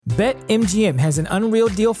BetMGM has an unreal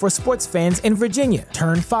deal for sports fans in Virginia.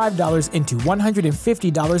 Turn $5 into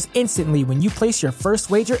 $150 instantly when you place your first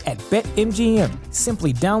wager at BetMGM.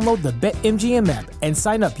 Simply download the BetMGM app and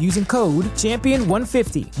sign up using code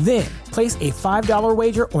Champion150. Then, place a $5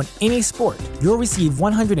 wager on any sport. You'll receive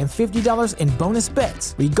 $150 in bonus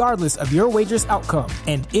bets, regardless of your wager's outcome.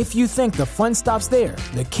 And if you think the fun stops there,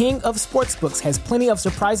 the King of Sportsbooks has plenty of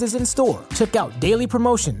surprises in store. Check out daily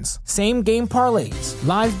promotions, same-game parlays,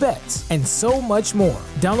 live bets, and so much more.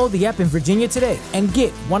 Download the app in Virginia today and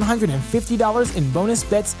get $150 in bonus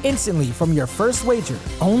bets instantly from your first wager.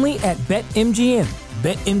 Only at BetMGM.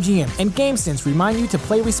 BetMGM and GameSense remind you to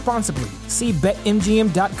play responsibly. See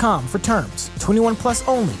BetMGM.com for terms. 21 plus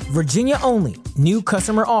only. Virginia only. New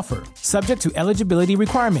customer offer. Subject to eligibility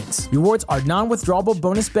requirements. Rewards are non-withdrawable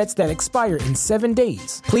bonus bets that expire in 7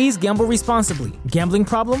 days. Please gamble responsibly. Gambling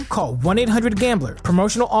problem? Call 1-800-GAMBLER.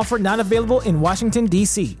 Promotional offer not available in Washington,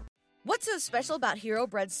 D.C. What's so special about Hero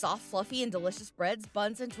Bread's soft, fluffy, and delicious breads,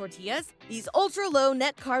 buns, and tortillas? These ultra-low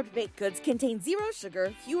net-carb baked goods contain zero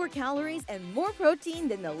sugar, fewer calories, and more protein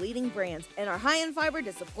than the leading brands, and are high in fiber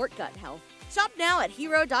to support gut health. Shop now at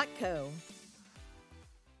Hero.co.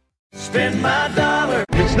 Spend my dollar.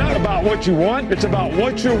 It's not about what you want. It's about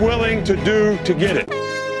what you're willing to do to get it.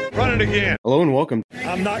 Run it again. Hello and welcome.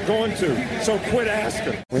 I'm not going to, so quit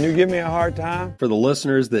asking. When you give me a hard time, For the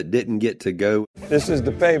listeners that didn't get to go, this is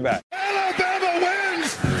the payback. Alabama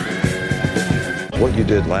wins! What you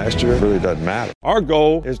did last year really doesn't matter. Our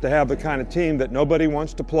goal is to have the kind of team that nobody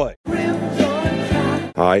wants to play. All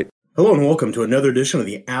right. Hello and welcome to another edition of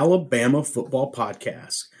the Alabama Football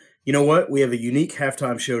Podcast. You know what? We have a unique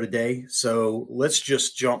halftime show today, so let's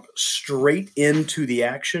just jump straight into the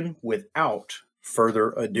action without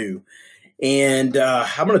further ado. And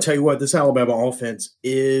I'm going to tell you what, this Alabama offense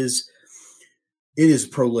is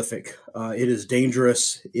prolific. It is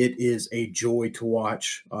dangerous. It is a joy to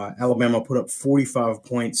watch. Alabama put up 45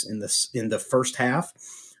 points in the first half,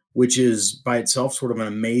 which is by itself sort of an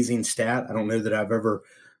amazing stat. I don't know that I've ever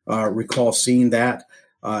recall seeing that.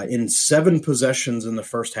 In 7 possessions in the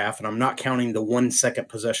first half, and I'm not counting the 1 second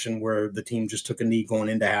possession where the team just took a knee going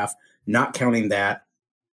into half, not counting that.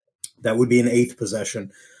 That would be an 8th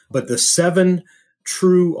possession. But the 7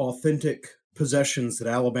 true, authentic possessions that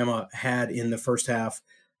Alabama had in the first half,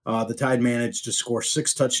 the Tide managed to score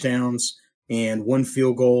 6 touchdowns and 1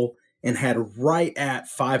 field goal and had right at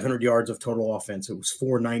 500 yards of total offense. It was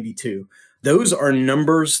 492. Those are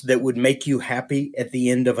numbers that would make you happy at the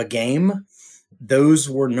end of a game. Those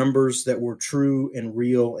were numbers that were true and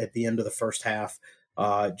real at the end of the first half.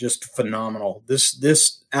 Just phenomenal.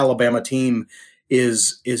 This Alabama team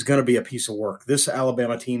is going to be a piece of work. This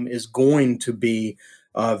Alabama team is going to be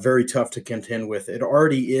very tough to contend with. It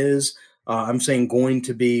already is. I'm saying going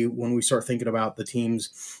to be when we start thinking about the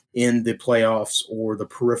teams in the playoffs or the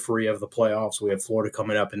periphery of the playoffs. We have Florida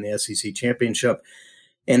coming up in the SEC championship.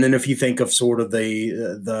 And then if you think of sort of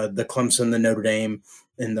the Clemson, the Notre Dame,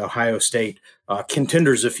 and the Ohio State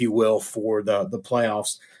contenders, if you will, for the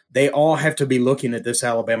playoffs, they all have to be looking at this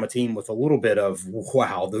Alabama team with a little bit of,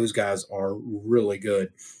 wow, those guys are really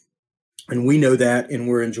good. And we know that, and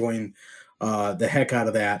we're enjoying the heck out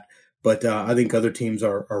of that. But I think other teams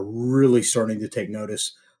are really starting to take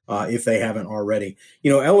notice if they haven't already.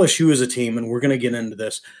 You know, LSU is a team, and we're going to get into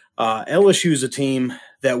this. LSU is a team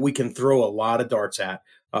that we can throw a lot of darts at.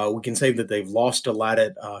 We can say that they've lost a lot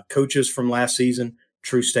of coaches from last season.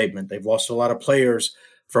 True statement. They've lost a lot of players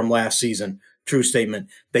from last season. True statement.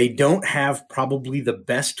 They don't have probably the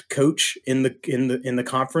best coach in the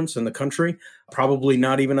conference in the country. Probably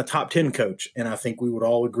not even a top 10 coach, and I think we would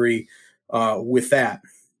all agree with that.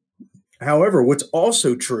 However, what's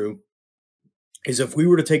also true is if we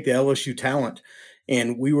were to take the LSU talent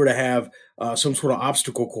and we were to have some sort of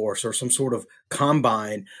obstacle course or some sort of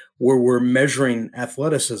combine where we're measuring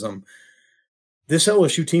athleticism, this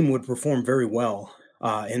LSU team would perform very well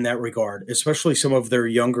in that regard, especially some of their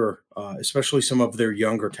younger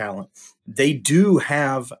talent. They do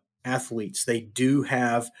have athletes. They do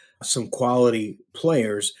have some quality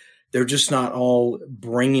players. They're just not all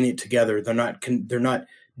bringing it together. They're not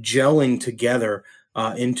gelling together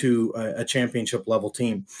into a championship level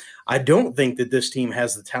team. I don't think that this team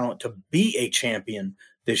has the talent to be a champion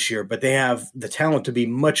this year, but they have the talent to be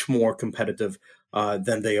much more competitive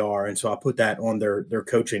than they are. And so I put that on their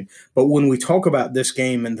coaching. But when we talk about this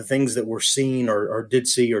game and the things that we're seeing or did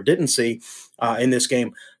see or didn't see in this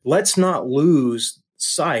game, let's not lose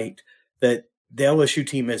sight that the LSU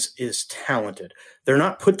team is talented. They're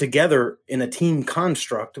not put together in a team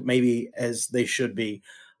construct maybe as they should be,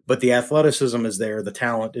 but the athleticism is there, the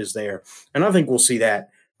talent is there. And I think we'll see that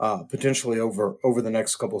potentially over the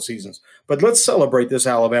next couple of seasons. But let's celebrate this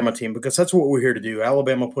Alabama team because that's what we're here to do.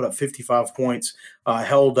 Alabama put up 55 points,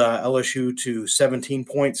 held LSU to 17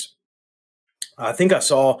 points. I think I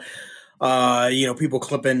saw people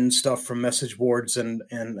clipping stuff from message boards, and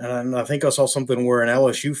I think I saw something where an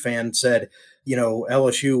LSU fan said,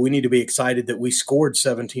 LSU, we need to be excited that we scored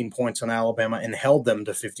 17 points on Alabama and held them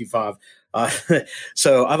to 55.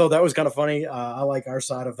 So I thought that was kind of funny. I like our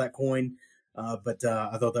side of that coin. But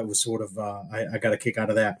I thought that was sort of I got a kick out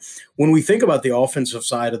of that. When we think about the offensive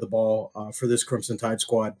side of the ball for this Crimson Tide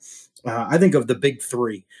squad, I think of the big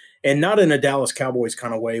three, and not in a Dallas Cowboys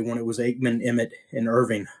kind of way when it was Aikman, Emmett, and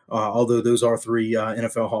Irving, although those are three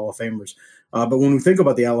NFL Hall of Famers. But when we think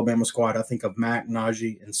about the Alabama squad, I think of Mac,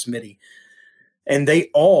 Najee, and Smitty, and they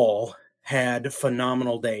all had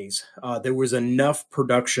phenomenal days. There was enough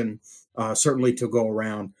production certainly to go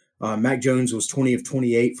around. Mac Jones was 20 of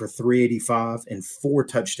 28 for 385 and 4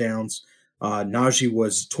 touchdowns. Najee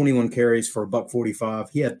was 21 carries for $145.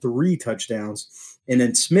 He had 3 touchdowns. And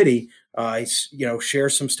then Smitty,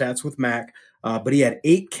 shares some stats with Mac, but he had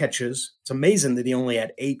 8 catches. It's amazing that he only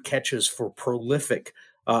had 8 catches for prolific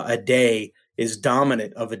a day is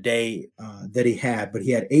dominant of a day that he had. But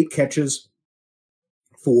he had 8 catches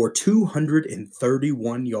for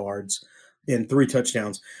 231 yards and 3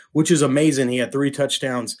 touchdowns, which is amazing. He had 3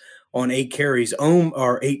 touchdowns on 8 carries,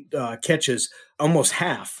 or 8 catches. Almost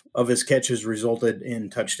half of his catches resulted in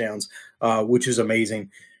touchdowns, which is amazing.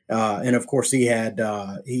 And of course, he had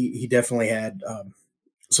he definitely had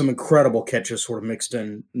some incredible catches, sort of mixed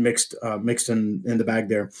in the bag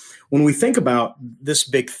there. When we think about this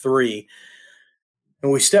big three,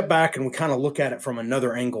 and we step back and we kind of look at it from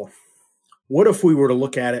another angle, what if we were to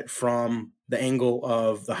look at it from the angle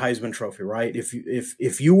of the Heisman Trophy, right?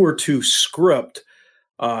 If you were to script,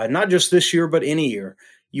 not just this year, but any year,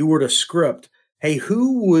 you were to script, hey,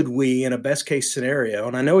 who would we in a best case scenario,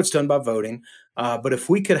 and I know it's done by voting, but if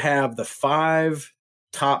we could have the 5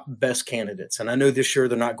 top best candidates, and I know this year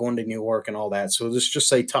they're not going to New York and all that, so let's just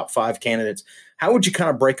say top 5 candidates, how would you kind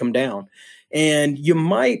of break them down? And you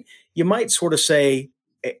might sort of say,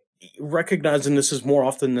 recognizing this is more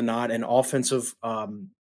often than not an offensive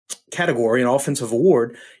category, an offensive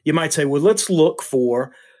award, you might say, well, let's look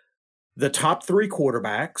for the top 3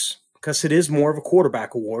 quarterbacks, because it is more of a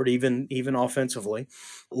quarterback award, even offensively.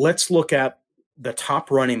 Let's look at the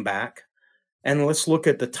top running back, and let's look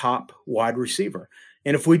at the top wide receiver.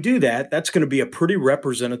 And if we do that, that's going to be a pretty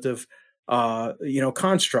representative,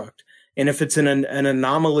 construct. And if it's an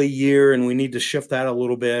anomaly year and we need to shift that a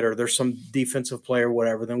little bit, or there's some defensive play or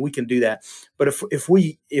whatever, then we can do that. But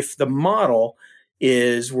if the model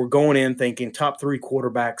is we're going in thinking top 3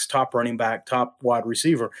 quarterbacks, top running back, top wide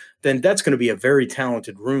receiver, then that's going to be a very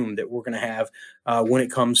talented room that we're going to have when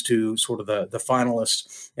it comes to sort of the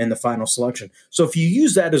finalists and the final selection. So if you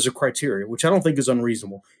use that as a criteria, which I don't think is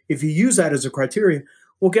unreasonable, if you use that as a criteria,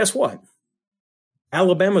 well, guess what?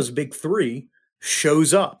 Alabama's big 3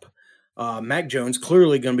 shows up. Mac Jones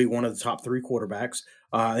clearly going to be one of the top 3 quarterbacks.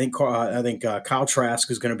 I think Kyle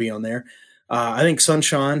Trask is going to be on there. I think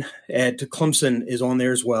Sunshine at Clemson is on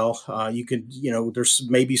there as well. There's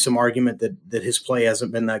maybe some argument that his play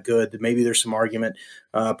hasn't been that good. That maybe there's some argument.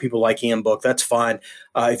 People like Ian Book. That's fine.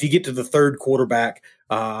 If you get to the 3rd quarterback,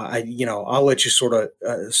 I'll let you sort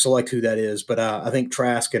of select who that is. But I think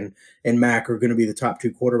Trask and Mac are going to be the top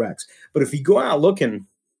 2 quarterbacks. But if you go out looking,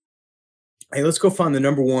 hey, let's go find the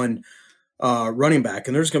number 1 running back,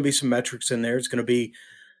 and there's going to be some metrics in there. It's going to be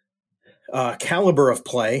caliber of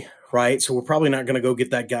play. Right, so we're probably not going to go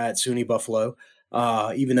get that guy at SUNY Buffalo,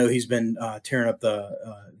 even though he's been tearing up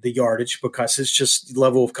the yardage, because it's just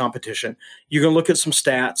level of competition. You're going to look at some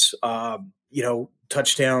stats,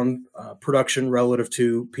 touchdown production relative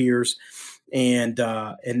to peers, and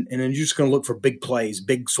then you're just going to look for big plays,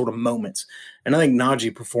 big sort of moments. And I think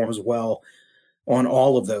Najee performs well on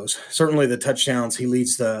all of those. Certainly the touchdowns, he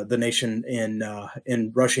leads the nation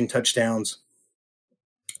in rushing touchdowns.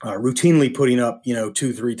 Routinely putting up,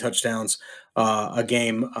 2-3 touchdowns a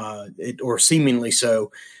game, or seemingly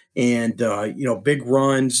so, and big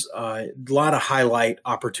runs, a lot of highlight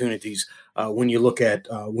opportunities when you look at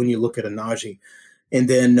a Najee, and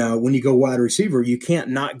then when you go wide receiver, you can't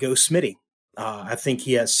not go Smitty. I think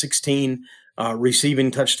he has 16 receiving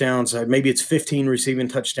touchdowns. Maybe it's 15 receiving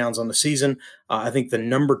touchdowns on the season. I think the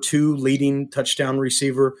number 2 leading touchdown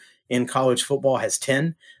receiver in college football has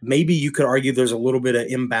 10. Maybe you could argue there's a little bit of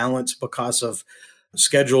imbalance because of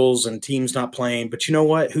schedules and teams not playing, but you know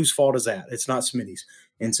what? Whose fault is that? It's not Smitty's.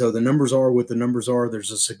 And so the numbers are what the numbers are. There's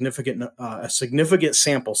a significant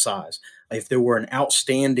sample size. If there were an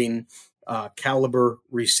outstanding caliber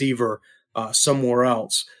receiver somewhere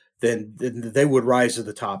else, then they would rise to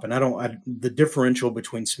the top. And the differential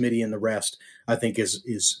between Smitty and the rest, I think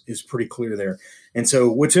is pretty clear there. And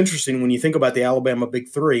so what's interesting when you think about the Alabama Big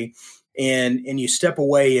Three, and you step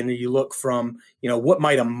away and you look from, what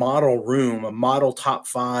might a model room, a model top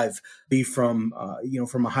five be from a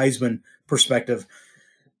Heisman perspective,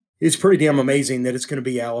 it's pretty damn amazing that it's going to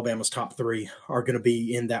be Alabama's top three are going to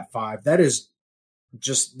be in that five. That is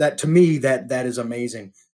just that to me, that is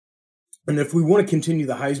amazing. And if we want to continue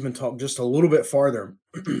the Heisman talk just a little bit farther,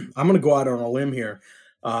 I'm going to go out on a limb here.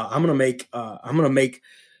 I'm going to make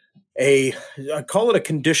I call it a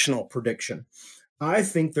conditional prediction. I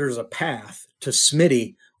think there's a path to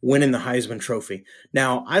Smitty winning the Heisman Trophy.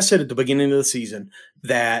 Now, I said at the beginning of the season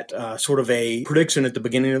that sort of a prediction at the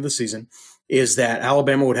beginning of the season is that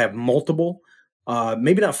Alabama would have multiple,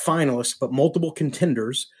 maybe not finalists, but multiple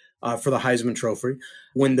contenders for the Heisman Trophy.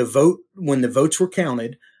 When the votes were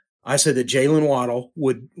counted, I said that Jalen Waddle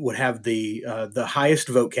would have the highest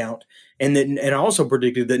vote count, and I also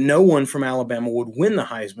predicted that no one from Alabama would win the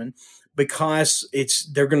Heisman because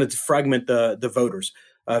they're going to fragment the voters.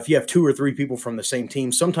 If you have two or three people from the same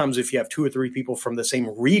team, sometimes if you have two or three people from the same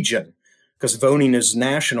region, because voting is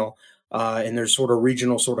national and there's sort of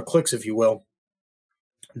regional sort of cliques, if you will,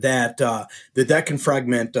 that can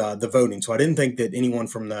fragment the voting. So I didn't think that anyone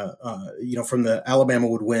from the Alabama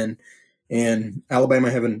would win, and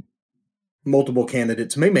Alabama having multiple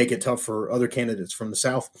candidates may make it tough for other candidates from the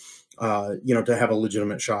South, to have a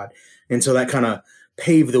legitimate shot. And so that kind of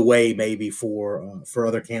paved the way maybe for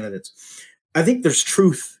other candidates. I think there's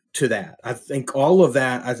truth to that. I think all of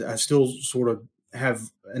that I still sort of have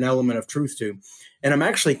an element of truth to. And I'm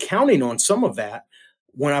actually counting on some of that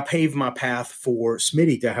when I pave my path for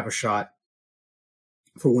Smitty to have a shot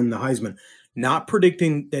for winning the Heisman. Not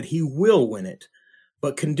predicting that he will win it,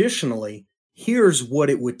 but conditionally, here's what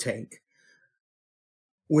it would take.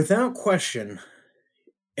 Without question,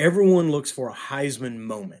 everyone looks for a Heisman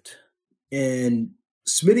moment. And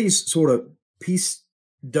Smitty's sort of piece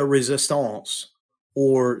de resistance,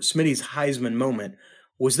 or Smitty's Heisman moment,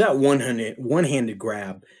 was that one-handed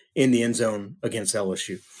grab in the end zone against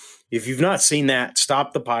LSU. If you've not seen that,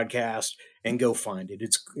 stop the podcast and go find it.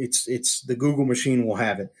 It's the Google machine will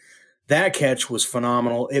have it. That catch was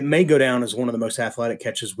phenomenal. It may go down as one of the most athletic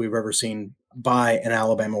catches we've ever seen by an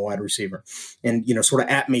Alabama wide receiver. And, sort of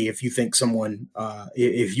at me if you think someone,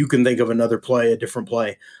 if you can think of another play, a different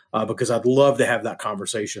play, because I'd love to have that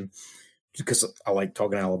conversation because I like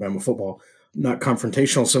talking Alabama football, not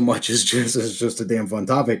confrontational so much as just a damn fun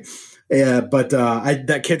topic. But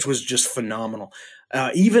that catch was just phenomenal.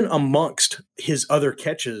 Even amongst his other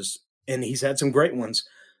catches, and he's had some great ones,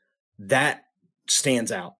 that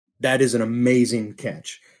stands out. That is an amazing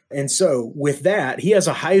catch. And so with that, he has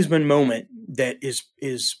a Heisman moment that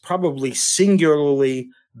is probably singularly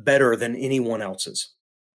better than anyone else's.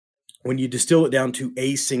 When you distill it down to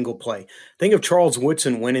a single play, think of Charles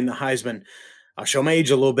Woodson winning the Heisman. I'll show my age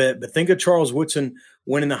a little bit, but think of Charles Woodson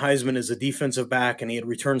winning the Heisman as a defensive back, and he had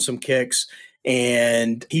returned some kicks,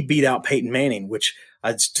 and he beat out Peyton Manning, which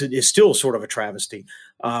is still sort of a travesty.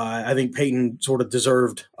 I think Peyton sort of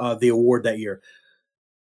deserved the award that year.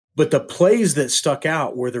 But the plays that stuck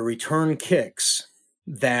out were the return kicks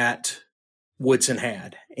that Woodson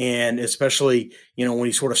had, and especially, when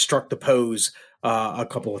he sort of struck the pose a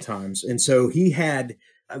couple of times. And so he had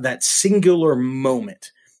that singular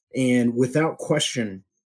moment, and without question,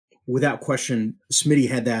 Smitty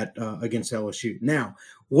had that against LSU. Now,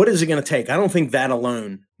 what is it going to take? I don't think that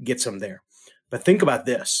alone gets him there. But think about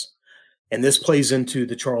this, and this plays into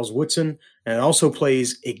the Charles Woodson, and it also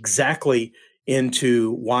plays exactly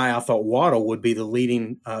into why I thought Waddle would be the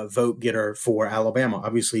leading vote getter for Alabama.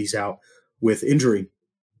 Obviously, he's out with injury.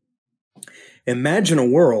 Imagine a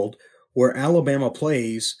world where Alabama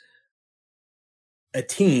plays a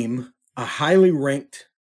team, a highly ranked,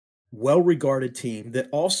 well-regarded team that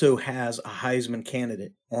also has a Heisman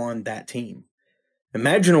candidate on that team.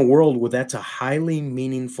 Imagine a world where that's a highly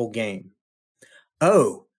meaningful game.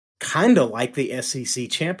 Oh, kind of like the SEC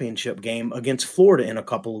championship game against Florida in a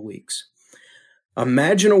couple of weeks.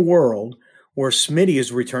 Imagine a world where Smitty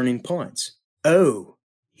is returning punts. Oh,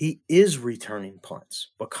 he is returning punts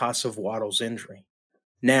because of Waddle's injury.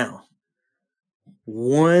 Now,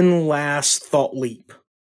 one last thought leap.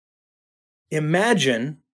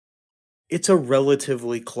 Imagine it's a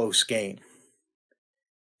relatively close game.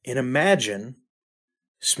 And imagine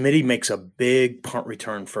Smitty makes a big punt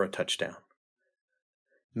return for a touchdown.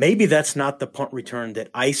 Maybe that's not the punt return that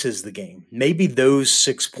ices the game. Maybe those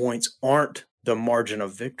 6 points aren't the margin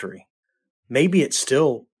of victory. Maybe it's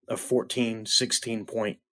still a 14, 16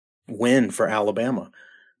 point win for Alabama.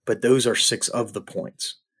 but those are 6 of the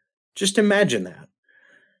points. Just imagine that.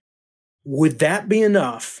 Would that be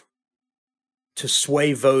enough to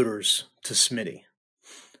sway voters to Smitty?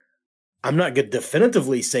 I'm not going to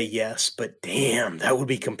definitively say yes, but damn, that would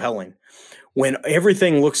be compelling. When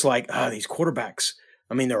everything looks like, these quarterbacks,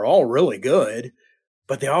 I mean, they're all really good,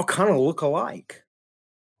 but they all kind of look alike.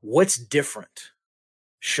 What's different?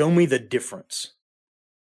 Show me the difference.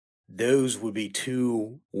 Those would be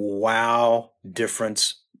 2 wow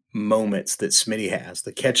difference moments that Smitty has.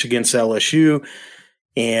 The catch against LSU,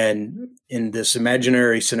 and in this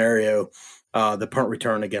imaginary scenario, the punt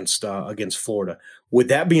return against Florida. Would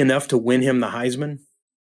that be enough to win him the Heisman?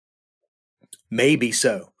 Maybe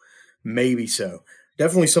so. Maybe so.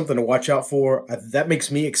 Definitely something to watch out for. That makes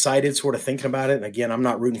me excited sort of thinking about it. And again, I'm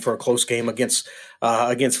not rooting for a close game against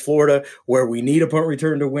Florida where we need a punt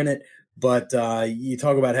return to win it. But you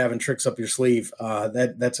talk about having tricks up your sleeve.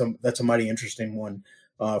 That's a mighty interesting one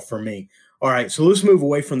for me. All right, so let's move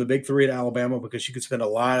away from the big 3 at Alabama because you could spend a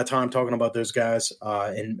lot of time talking about those guys,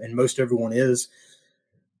 and most everyone is.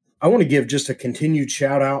 I want to give just a continued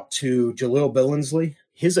shout out to Jaleel Billingsley.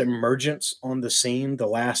 His emergence on the scene the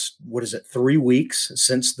last 3 weeks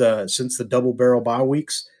since the double barrel bye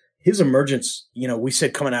weeks. His emergence, we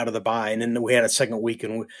said coming out of the bye, and then we had a second week,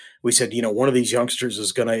 and we said, one of these youngsters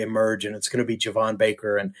is going to emerge, and it's going to be Javon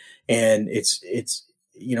Baker, and it's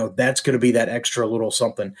that's going to be that extra little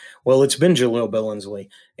something. Well, it's been Jaleel Billingsley,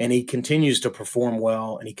 and he continues to perform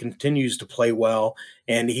well, and he continues to play well,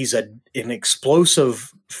 and he's an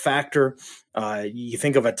explosive factor. You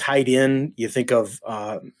think of a tight end, you think of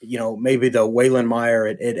maybe the Waylon Meyer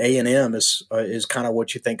at A&M is kind of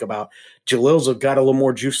what you think about. Jaleel's got a little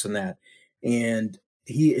more juice than that, and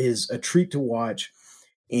he is a treat to watch.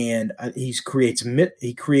 And he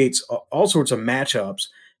creates all sorts of matchups.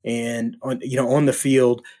 And on the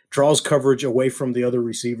field, draws coverage away from the other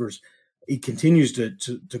receivers. He continues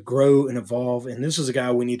to grow and evolve. And this is a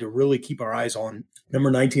guy we need to really keep our eyes on, number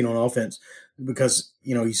 19 on offense, because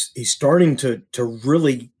he's starting to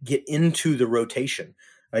really get into the rotation.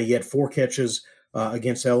 He had 4 catches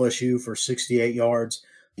against LSU for 68 yards.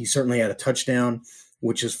 He certainly had a touchdown,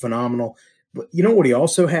 which is phenomenal. But you know what he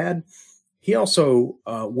also had? He also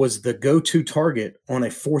was the go-to target on a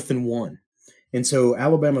 4th and 1. And so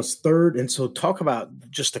Alabama's third. And so talk about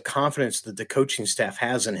just the confidence that the coaching staff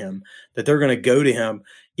has in him, that they're going to go to him,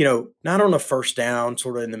 not on a first down,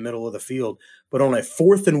 sort of in the middle of the field, but on a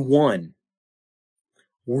 4th and 1,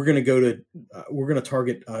 we're going to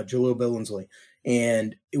target Jaleel Billingsley.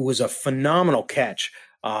 And it was a phenomenal catch.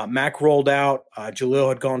 Mac rolled out. Jaleel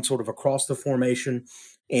had gone sort of across the formation,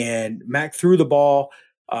 and Mac threw the ball,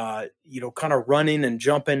 kind of running and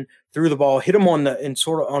jumping, threw the ball, hit him on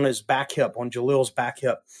his back hip, on Jaleel's back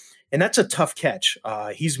hip. And that's a tough catch.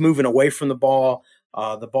 He's moving away from the ball.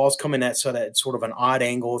 The ball's coming at sort of an odd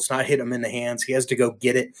angle. It's not hitting him in the hands. He has to go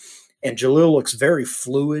get it. And Jaleel looks very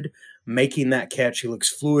fluid making that catch. He looks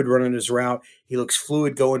fluid running his route. He looks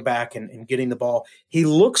fluid going back and getting the ball. He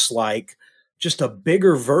looks like just a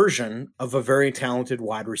bigger version of a very talented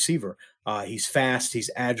wide receiver. He's fast, he's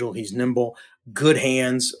agile, he's nimble, good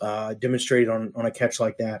hands, demonstrated on a catch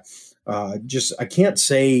like that. I can't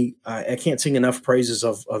sing enough praises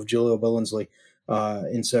of Jaleel Billingsley.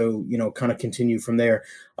 And so, kind of continue from there.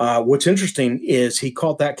 What's interesting is he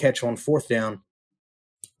caught that catch on 4th down.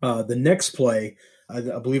 The next play,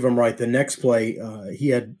 I believe I'm right. The next play, he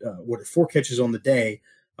had 4 catches on the day.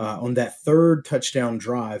 On that 3rd touchdown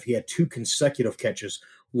drive, he had 2 consecutive catches.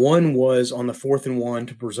 One was on the 4th and 1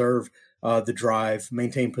 to preserve the drive,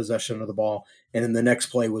 maintain possession of the ball, and then the next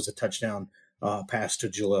play was a touchdown pass to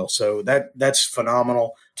Jaleel. So that's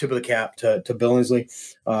phenomenal. Tip of the cap to Billingsley.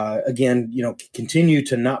 Again, continue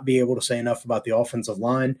to not be able to say enough about the offensive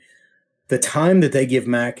line. The time that they give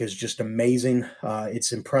Mac is just amazing.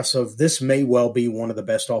 It's impressive. This may well be one of the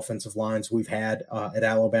best offensive lines we've had at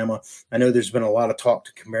Alabama. I know there's been a lot of talk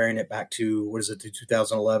to comparing it back to, the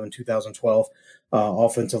 2011, 2012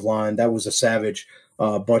 offensive line. That was a savage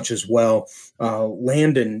bunch as well.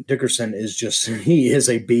 Landon Dickerson he is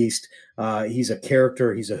a beast. He's a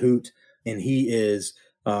character. He's a hoot. And he is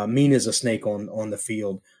mean as a snake on the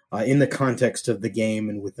field. In the context of the game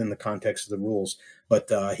and within the context of the rules, but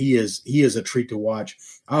he is a treat to watch.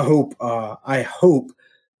 I hope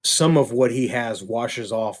some of what he has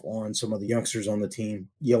washes off on some of the youngsters on the team.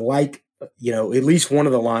 At least one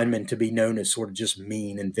of the linemen to be known as sort of just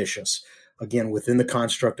mean and vicious, again, within the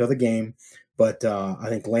construct of the game. But I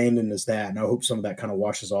think Landon is that, and I hope some of that kind of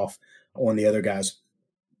washes off on the other guys.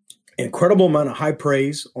 Incredible amount of high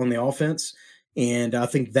praise on the offense, and I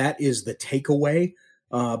think that is the takeaway.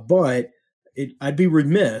 But I'd be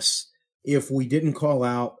remiss if we didn't call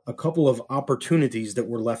out a couple of opportunities that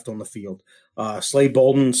were left on the field. Slade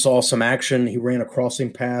Bolden saw some action. He ran a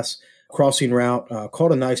crossing route,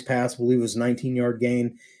 caught a nice pass, I believe it was a 19-yard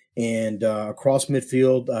gain, and across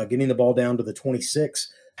midfield, getting the ball down to the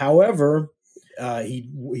 26. However, he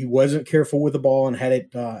wasn't careful with the ball and had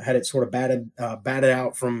it sort of batted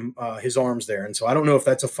out from his arms there. And so I don't know if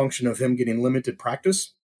that's a function of him getting limited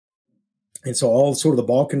practice. And so all sort of the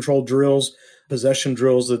ball control drills, possession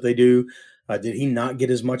drills that they do, did he not get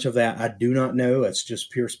as much of that? I do not know. It's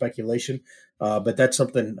just pure speculation. But that's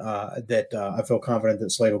something that I feel confident that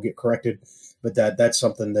Slade will get corrected. But that's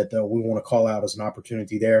something that we want to call out as an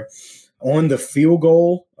opportunity there. On the field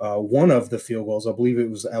goal, one of the field goals, I believe it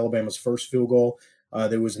was Alabama's first field goal,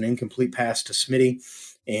 there was an incomplete pass to Smitty,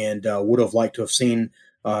 and would have liked to have seen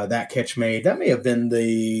that catch made. That may have been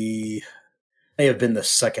the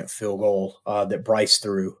second field goal that Bryce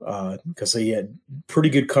threw, because he had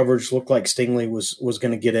pretty good coverage. Looked like Stingley was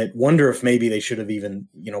going to get it. Wonder if maybe they should have even,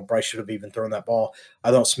 Bryce should have even thrown that ball.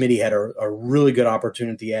 I thought Smitty had a really good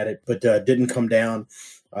opportunity at it, but didn't come down.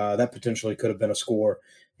 That potentially could have been a score.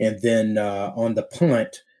 And then on the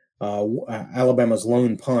punt, Alabama's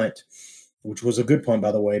lone punt, which was a good punt,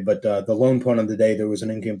 by the way, but the lone punt of the day, there was an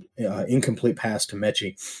incomplete pass to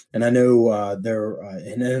Mechie. And I know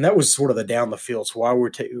and that was sort of the down the field. So why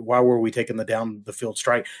were we taking the down the field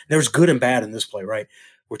strike? There's good and bad in this play, right?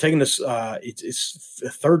 We're taking this, it's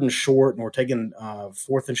third and short, and we're taking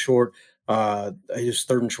fourth and short. It's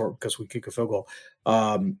third and short because we kick a field goal.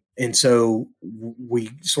 And so we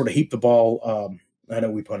sort of heap the ball. I know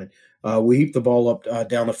we punted. We heap the ball up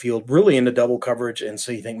down the field, really into double coverage. And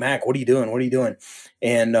so you think, Mac, what are you doing? What are you doing?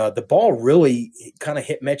 And the ball really kind of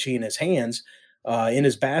hit Mechie in his hands, in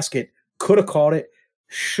his basket. Could have caught it,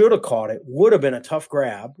 should have caught it, would have been a tough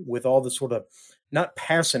grab with all the sort of not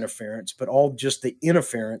pass interference, but all just the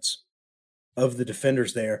interference of the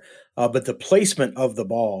defenders there. But the placement of the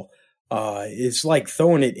ball is like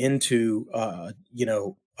throwing it into,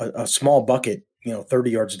 a small bucket, 30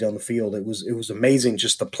 yards down the field. It was amazing.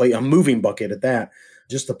 Just the play, a moving bucket at that.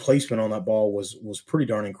 Just the placement on that ball was pretty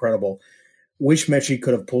darn incredible. Wish Mechie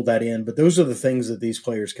could have pulled that in, but those are the things that these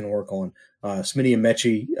players can work on. Smitty and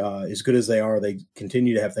Mechie, as good as they are, they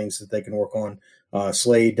continue to have things that they can work on.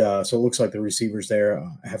 Slade, so it looks like the receivers there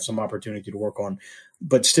have some opportunity to work on.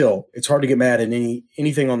 But still, it's hard to get mad at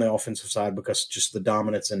anything on the offensive side because just the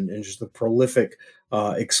dominance and just the prolific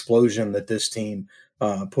explosion that this team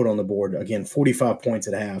put on the board. Again, 45 points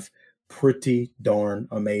at half. Pretty darn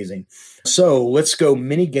amazing. So let's go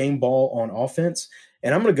mini game ball on offense.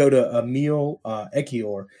 And I'm going to go to Emil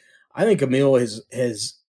Ekiyor. I think Emil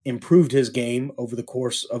has improved his game over the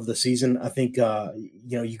course of the season. I think,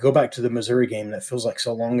 you go back to the Missouri game, that feels like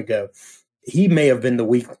so long ago. He may have been the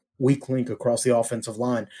weak link across the offensive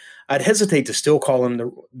line. I'd hesitate to still call him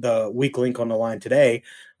the weak link on the line today.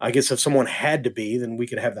 I guess if someone had to be, then we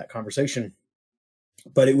could have that conversation.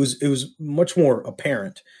 But it was much more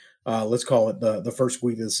apparent. Let's call it the first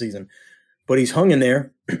week of the season. But he's hung in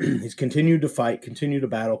there. He's continued to fight, continued to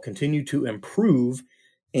battle, continued to improve.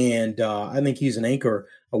 And I think he's an anchor,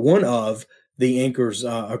 one of the anchors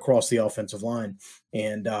across the offensive line.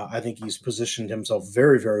 And I think he's positioned himself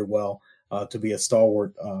very, very well to be a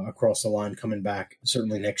stalwart across the line coming back,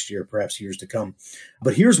 certainly next year, perhaps years to come.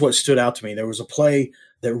 But here's what stood out to me. There was a play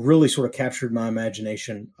that really sort of captured my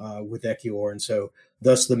imagination with Ekiyor, and so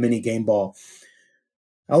thus the mini game ball.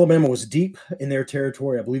 Alabama was deep in their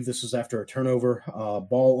territory. I believe this was after a turnover.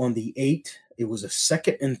 Ball on the 8. It was a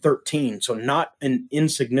 2nd and 13, so not an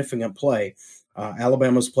insignificant play.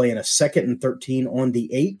 Alabama's playing a 2nd and 13 on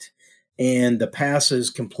the 8, and the pass is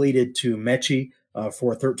completed to Mechie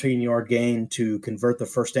for a 13-yard gain to convert the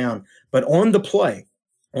first down. But on the play,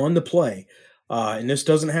 and this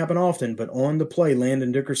doesn't happen often, but on the play,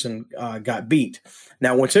 Landon Dickerson got beat.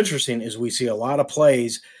 Now, what's interesting is we see a lot of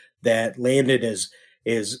plays that Landon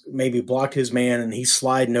is maybe blocked his man and he's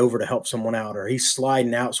sliding over to help someone out, or he's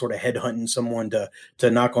sliding out sort of headhunting someone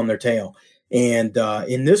to knock on their tail. And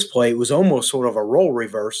in this play, it was almost sort of a role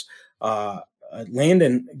reverse.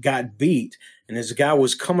 Landon got beat, and as the guy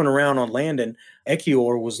was coming around on Landon,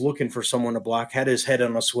 Ekiyor was looking for someone to block, had his head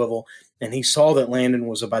on a swivel, and he saw that Landon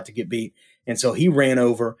was about to get beat. And so he ran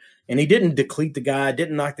over, and he didn't decleat the guy,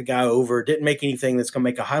 didn't knock the guy over, didn't make anything that's going to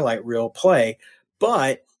make a highlight reel play,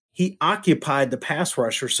 but he occupied the pass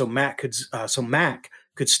rusher so Mac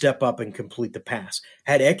could step up and complete the pass.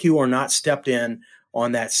 Had Ekiyor not stepped in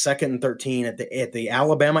on that 2nd and 13 at the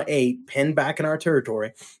Alabama 8, pinned back in our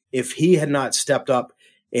territory, if he had not stepped up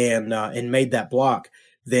and made that block,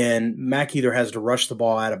 then Mac either has to rush the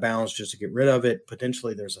ball out of bounds just to get rid of it.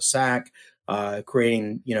 Potentially there's a sack.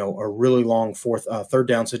 creating, a really long third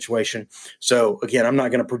down situation. So again, I'm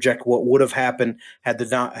not going to project what would have happened had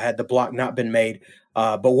the block not been made.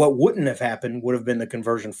 But what wouldn't have happened would have been the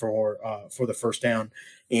conversion for the first down,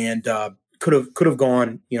 and could have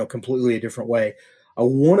gone, completely a different way. I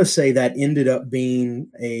want to say that ended up being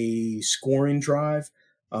a scoring drive.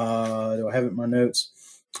 Do I have it in my notes?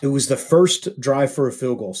 It was the first drive for a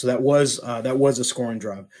field goal. So that was a scoring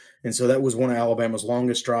drive. And so that was one of Alabama's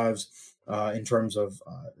longest drives in terms of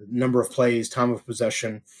number of plays, time of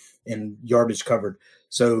possession, and yardage covered.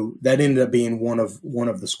 So that ended up being one of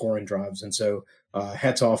the scoring drives. And so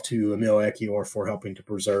hats off to Emil Ekiyor for helping to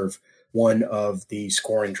preserve one of the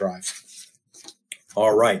scoring drives.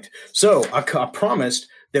 All right. So I promised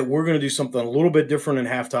that we're going to do something a little bit different in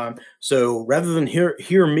halftime. So rather than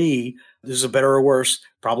hear me, this is a better or worse,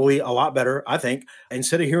 probably a lot better, I think.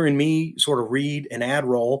 Instead of hearing me sort of read an ad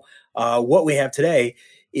roll, what we have today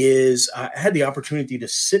is I had the opportunity to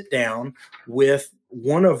sit down with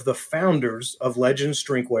one of the founders of Legends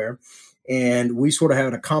Drinkware, and we sort of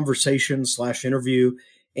had a conversation / interview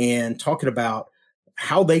and talking about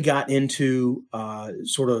how they got into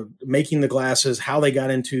sort of making the glasses, how they got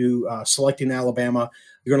into selecting Alabama.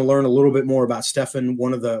 You're going to learn a little bit more about Stefan,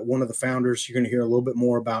 one of the founders. You're going to hear a little bit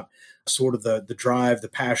more about sort of the drive, the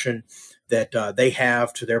passion that they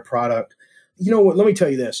have to their product. You know what? Let me tell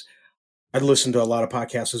you this. I listen to a lot of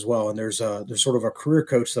podcasts as well, and there's sort of a career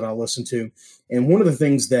coach that I listen to. And one of the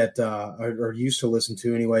things that I used to listen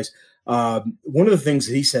to anyways, one of the things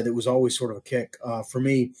that he said that was always sort of a kick for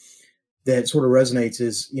me that sort of resonates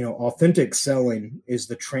is, authentic selling is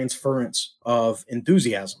the transference of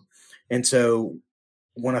enthusiasm. And so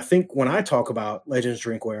when I talk about Legends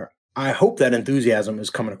Drinkware, I hope that enthusiasm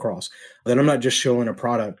is coming across, that I'm not just showing a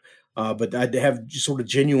product, but I have sort of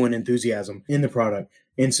genuine enthusiasm in the product.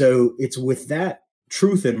 And so it's with that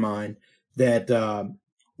truth in mind that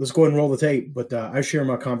let's go ahead and roll the tape. But I share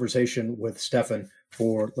my conversation with Stefan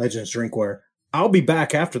for Legends Drinkware. I'll be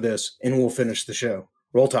back after this and we'll finish the show.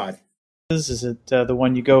 Roll Tide. Is it the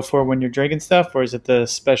one you go for when you're drinking stuff, or is it the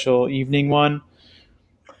special evening one?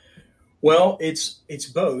 Well, it's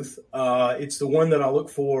both. It's the one that I look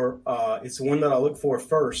for. It's the one that I look for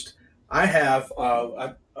first. I have.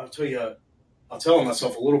 I'll tell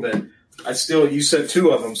myself a little bit. You said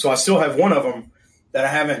two of them, so I still have one of them that I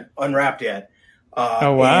haven't unwrapped yet.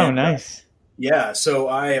 Oh wow, nice. Yeah. So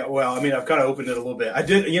I've kind of opened it a little bit. I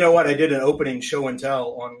did. You know what? I did an opening show and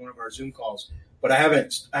tell on one of our Zoom calls, but I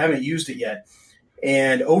haven't used it yet.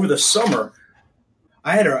 And over the summer,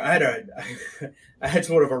 I had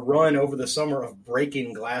sort of a run over the summer of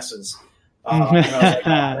breaking glasses. And I was like,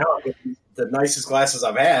 now I get the nicest glasses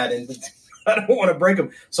I've had, and I don't want to break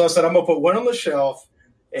them. So I said, I'm gonna put one on the shelf,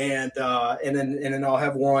 and then I'll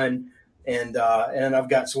have one, and then I've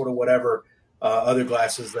got sort of whatever other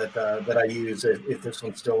glasses that I use if this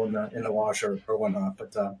one's still in the wash or whatnot.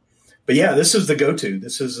 But yeah, this is the go-to.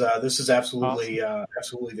 This is absolutely awesome.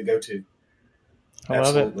 Absolutely the go-to. I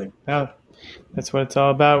love it. Oh, that's what it's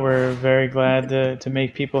all about. We're very glad to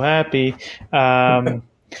make people happy. And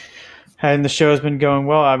the show's been going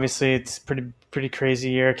well. Obviously, it's pretty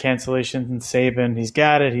crazy year. Cancellations in Saban. He's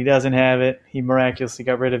got it. He doesn't have it. He miraculously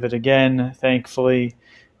got rid of it again, thankfully.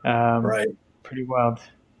 Right. Pretty wild.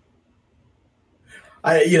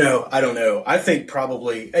 I don't know. I think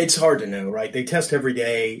probably it's hard to know, right? They test every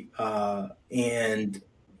day, and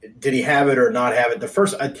did he have it or not have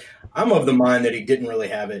it? I'm of the mind that he didn't really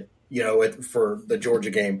have it, for the Georgia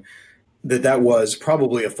game, that was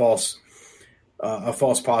probably a false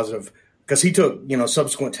positive, because he took,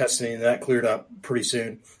 subsequent testing and that cleared up pretty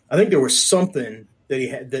soon. I think there was something that he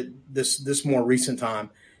had that this more recent time,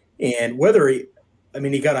 and whether he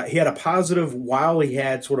had a positive while he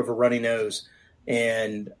had sort of a runny nose.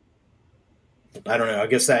 And I don't know. I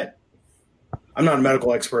guess that I'm not a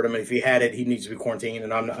medical expert. I mean, if he had it, he needs to be quarantined.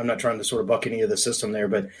 And I'm not trying to sort of buck any of the system there.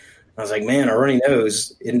 But I was like, man, a runny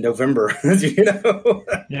nose in November,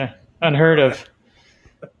 Yeah, unheard of.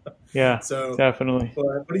 Yeah, so definitely.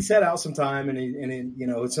 But he sat out some time, and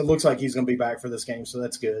it looks like he's going to be back for this game. So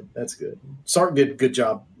that's good. That's good. Sark did a good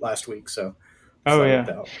job last week. So. Oh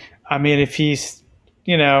yeah. I mean, if he's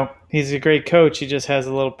a great coach. He just has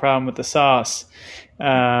a little problem with the sauce.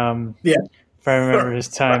 Yeah. If I remember his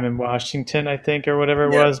time in Washington, I think, or whatever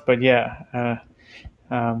it was. But yeah,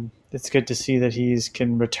 it's good to see that he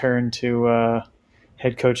can return to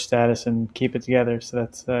head coach status and keep it together. So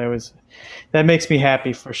that makes me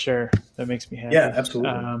happy for sure. That makes me happy. Yeah,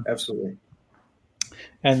 absolutely. Absolutely.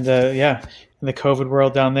 And in the COVID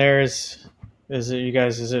world down there, is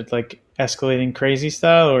it like escalating crazy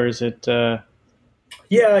style, or is it?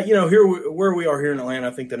 Yeah, here where we are here in Atlanta,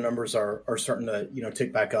 I think the numbers are starting to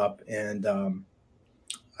tick back up, and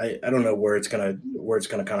I don't know where it's gonna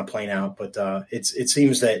kind of plane out, but it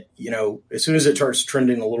seems that as soon as it starts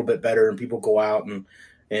trending a little bit better and people go out and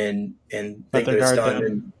think that it's done,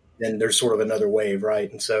 and then there's sort of another wave,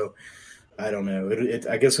 right? And so I don't know.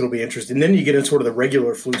 I guess it'll be interesting. And then you get in sort of the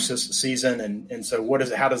regular flu season, and so what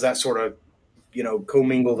is it? How does that sort of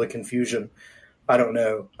commingle the confusion? I don't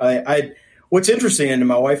know. What's interesting, and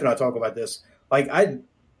my wife and I talk about this, like I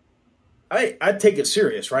take it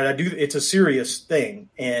serious, right? It's a serious thing,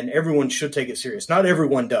 and everyone should take it serious. Not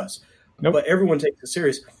everyone does, but everyone takes it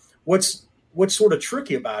serious. What's sort of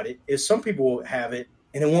tricky about it is some people will have it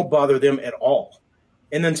and it won't bother them at all,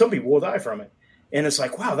 and then some people will die from it. And it's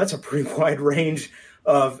like, wow, that's a pretty wide range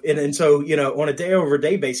of, and so on a day over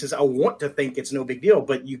day basis, I want to think it's no big deal,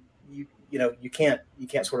 but you can't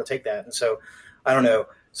sort of take that. And so I don't know.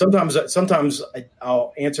 Sometimes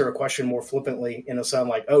I'll answer a question more flippantly and it'll sound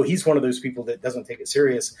like, oh, he's one of those people that doesn't take it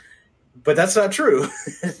serious, but that's not true.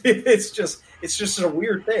 It's just a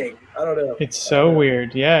weird thing. I don't know. It's so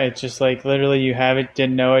weird. Yeah. It's just like literally you have it,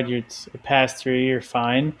 didn't know it. It passed through, you're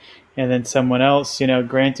fine. And then someone else,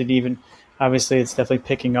 granted, even obviously it's definitely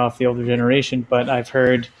picking off the older generation, but I've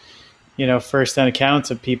heard, first-hand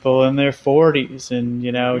accounts of people in their 40s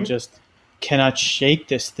and, just cannot shake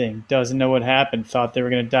this thing, doesn't know what happened, thought they were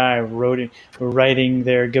going to die, were writing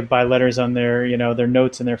their goodbye letters on their, their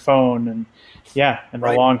notes in their phone, and the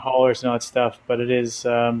long haulers and all that stuff. But it is,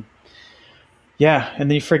 and then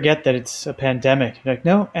you forget that it's a pandemic. You're like,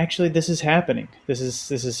 no, actually, this is happening. This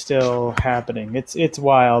is still happening. It's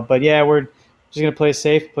wild, but yeah, we're just going to play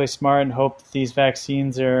safe, play smart, and hope that these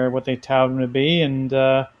vaccines are what they tout them to be, and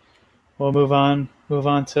we'll move on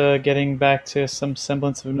to getting back to some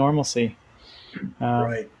semblance of normalcy.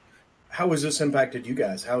 Right. How has this impacted you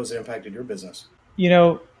guys? How has it impacted your business?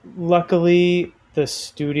 Luckily, the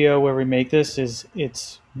studio where we make this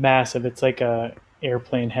it's massive. It's like a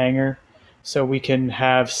airplane hangar, so we can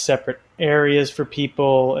have separate areas for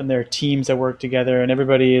people and their teams that work together, and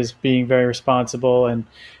everybody is being very responsible, and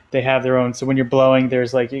they have their own. So when you're blowing,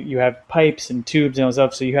 there's like you have pipes and tubes and all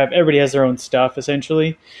stuff. So everybody has their own stuff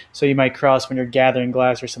essentially. So you might cross when you're gathering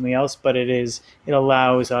glass or something else, but it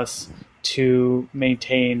allows us to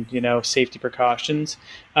maintain, safety precautions.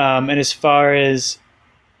 And as far as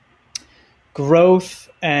growth,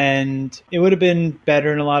 and it would have been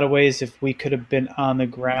better in a lot of ways if we could have been on the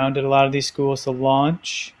ground at a lot of these schools to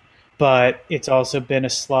launch, but it's also been a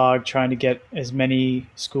slog trying to get as many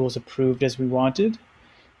schools approved as we wanted.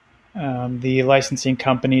 The licensing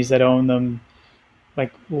companies that own them,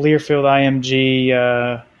 like Learfield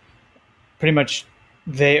IMG, pretty much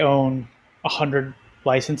they own 100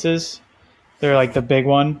 licenses. They're like the big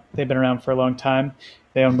one. They've been around for a long time.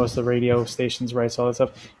 They own most of the radio stations, rights, all that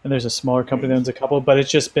stuff. And there's a smaller company that owns a couple, but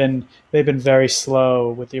they've been very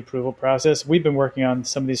slow with the approval process. We've been working on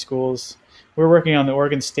some of these schools. We're working on the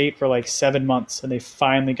Oregon State for like 7 months, and they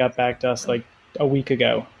finally got back to us like a week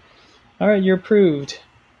ago. All right, you're approved.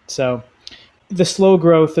 So the slow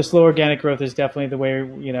organic growth is definitely the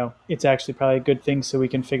way, it's actually probably a good thing so we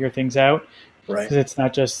can figure things out. Right. Because it's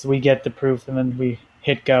not just we get the proof and then we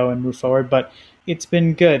hit go and move forward. But it's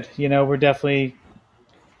been good. We're definitely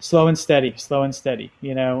slow and steady.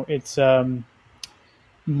 It's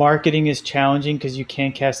marketing is challenging because you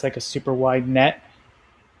can't cast like a super wide net.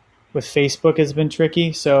 With Facebook has been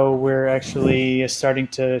tricky. So we're actually starting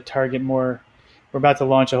to target more. We're about to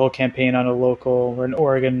launch a whole campaign on an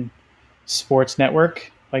Oregon sports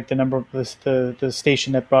network, like the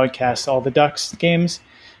station that broadcasts all the Ducks games.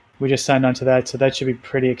 We just signed on to that, so that should be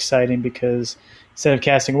pretty exciting because instead of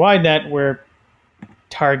casting wide net, we're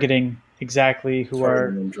targeting exactly who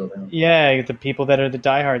are the people that are the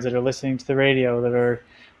diehards that are listening to the radio, that are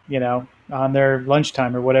on their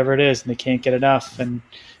lunchtime or whatever it is, and they can't get enough. And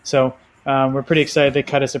so we're pretty excited. They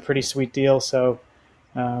cut us a pretty sweet deal, so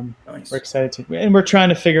nice. We're excited and we're trying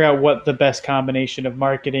to figure out what the best combination of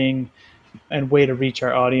marketing and way to reach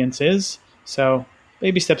our audience is. So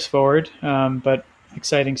baby steps forward, but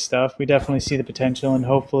exciting stuff. We definitely see the potential, and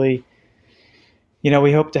hopefully,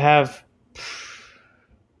 we hope to have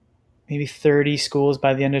maybe 30 schools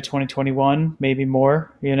by the end of 2021, maybe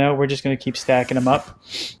more. We're just going to keep stacking them up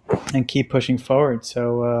and keep pushing forward.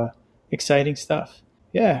 So exciting stuff.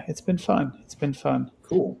 Yeah, it's been fun.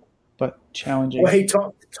 Cool. But challenging. Well, hey,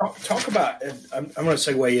 talk about. I'm going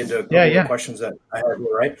to segue into a couple of questions that I have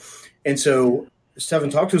here, right? And so, Stephen,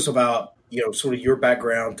 talk to us about sort of your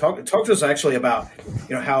background. Talk to us actually about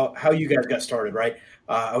how you guys got started, right?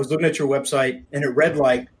 I was looking at your website, and it read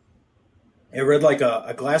like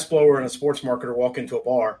a glass blower and a sports marketer walk into a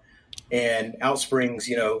bar. and out springs,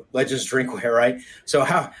 legends drinkware, right? So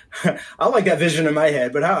how I like that vision in my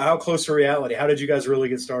head, but how close to reality? How did you guys really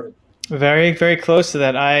get started? Very, very close to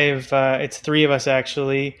that. It's three of us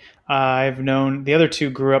actually. I've known the other two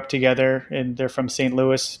grew up together, and they're from St.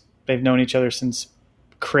 Louis. They've known each other since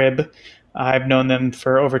crib. I've known them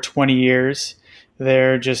for over 20 years.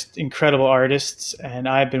 They're just incredible artists, and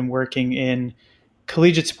I've been working in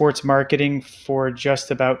collegiate sports marketing for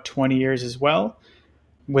just about 20 years as well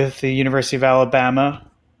with the University of Alabama.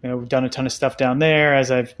 We've done a ton of stuff down there.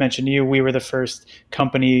 As I've mentioned to you, we were the first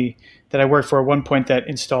company that I worked for at one point that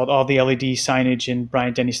installed all the LED signage in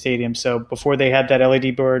Bryant-Denny Stadium. So before they had that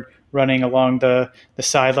LED board running along the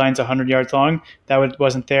sidelines 100 yards long, that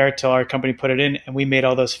wasn't there until our company put it in, and we made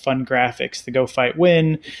all those fun graphics, the Go Fight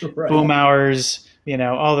Win, right. Boom Hours,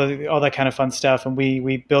 all that kind of fun stuff. And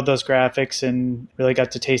we build those graphics and really got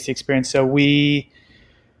to taste the experience. So we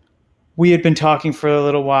had been talking for a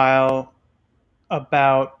little while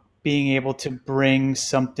about being able to bring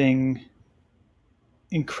something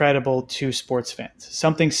incredible to sports fans,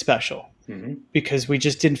 something special, because we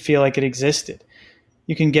just didn't feel like it existed.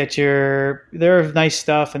 You can get there are nice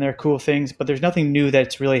stuff and there are cool things, but there's nothing new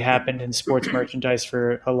that's really happened in sports merchandise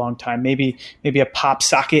for a long time. Maybe a pop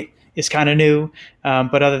socket is kind of new,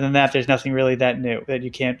 but other than that, there's nothing really that new that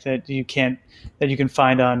you can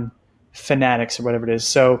find on Fanatics or whatever it is.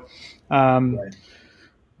 So right.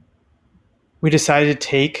 We decided to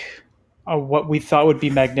take what we thought would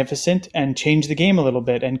be magnificent and change the game a little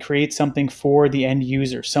bit and create something for the end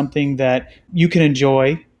user, something that you can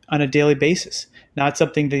enjoy on a daily basis. Not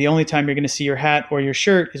something that the only time you're going to see your hat or your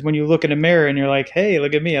shirt is when you look in a mirror and you're like, hey,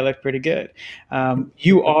 look at me, I look pretty good.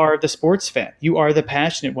 You are the sports fan. You are the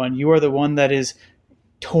passionate one. You are the one that is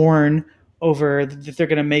torn over if they're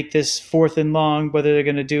going to make this 4th and long, whether they're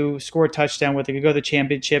going to score a touchdown, whether they could go to the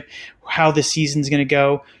championship, how the season's going to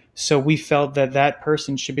go. So we felt that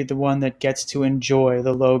person should be the one that gets to enjoy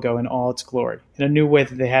the logo in all its glory in a new way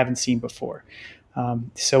that they haven't seen before.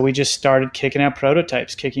 So we just started kicking out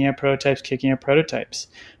prototypes.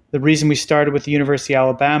 The reason we started with the University of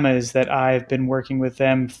Alabama is that I've been working with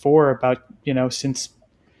them for about, since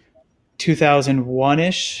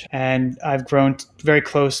 2001-ish, and I've grown very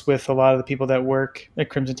close with a lot of the people that work at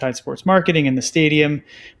Crimson Tide Sports Marketing in the stadium.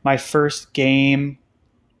 My first game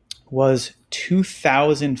was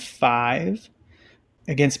 2005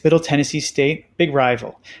 against Middle Tennessee State, big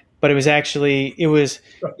rival. But you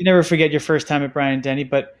never forget your first time at Bryant-Denny,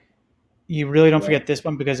 but you really don't forget this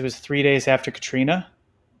one because it was 3 days after Katrina.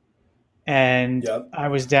 And yep. I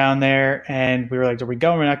was down there and we were like, are we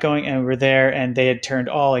going? We're not going. And we were there and they had turned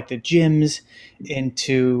all like the gyms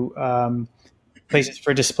into places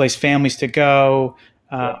for displaced families to go.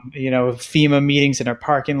 FEMA meetings in our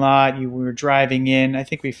parking lot. We were driving in. I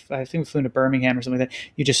think we flew into Birmingham or something like that.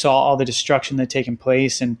 You just saw all the destruction that had taken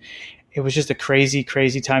place, and it was just a crazy,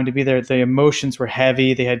 crazy time to be there. The emotions were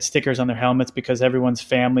heavy. They had stickers on their helmets because everyone's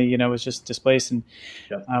family, was just displaced. And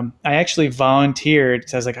I actually volunteered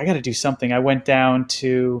because I was like, I got to do something. I went down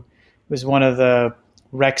to it was one of the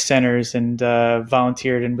rec centers and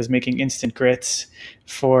volunteered and was making instant grits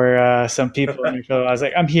for some people. And I was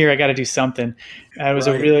like, I'm here. I got to do something. And it was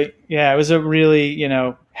a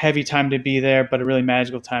really heavy time to be there, but a really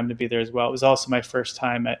magical time to be there as well. It was also my first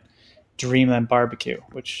time at Dreamland Barbecue,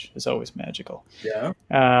 which is always magical. Yeah.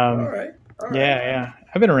 All right. Yeah.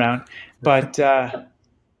 I've been around, but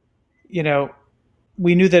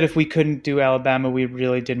we knew that if we couldn't do Alabama, we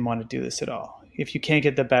really didn't want to do this at all. If you can't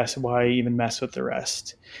get the best, why even mess with the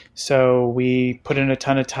rest? So we put in a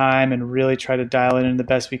ton of time and really tried to dial it in the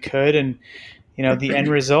best we could. And, the end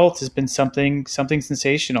result has been something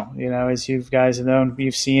sensational. As you guys have known,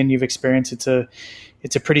 you've seen, you've experienced, it's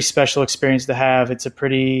a pretty special experience to have.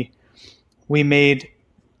 We made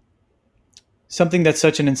something that's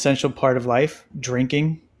such an essential part of life,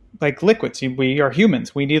 drinking, like liquids. We are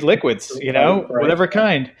humans. We need liquids, whatever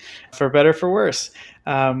kind, for better, for worse,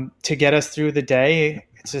 to get us through the day.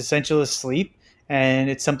 It's essential as sleep, and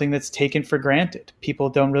it's something that's taken for granted. People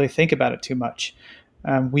don't really think about it too much.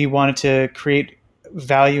 We wanted to create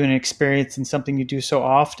value and experience in something you do so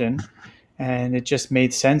often, and it just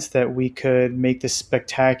made sense that we could make this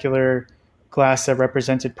spectacular glass that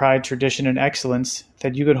represented pride, tradition, and excellence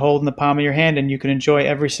that you could hold in the palm of your hand and you can enjoy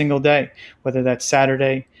every single day, whether that's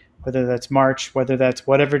Saturday, whether that's March, whether that's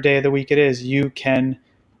whatever day of the week it is. You can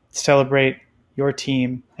celebrate your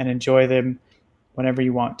team and enjoy them whenever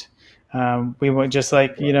you want. We went just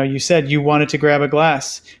like, you said you wanted to grab a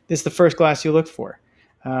glass. This is the first glass you look for.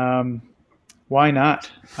 why not?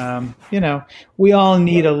 We all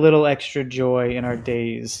need a little extra joy in our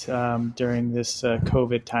days during this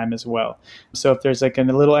COVID time as well. So if there's like a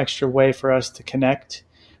little extra way for us to connect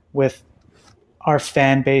with our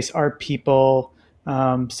fan base, our people,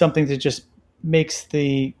 something that just makes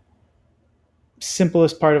the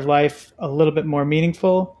simplest part of life a little bit more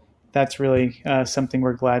meaningful, that's really something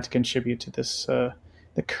we're glad to contribute to this,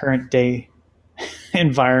 the current day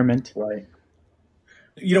environment. Right.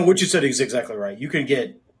 What you said is exactly right. You can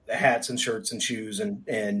get hats and shirts and shoes and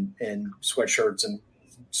sweatshirts and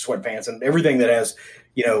sweatpants and everything that has,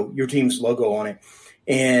 your team's logo on it.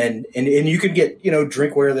 And you can get,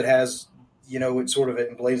 drinkware that has, it's sort of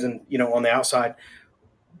emblazoned, on the outside.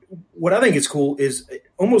 What I think is cool is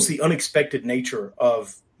almost the unexpected nature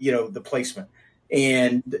of, the placement.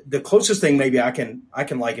 And the closest thing maybe I can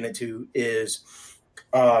liken it to is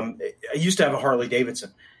I used to have a Harley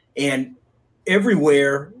Davidson, and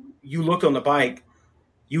everywhere you looked on the bike,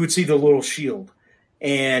 you would see the little shield.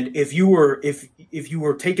 And if you were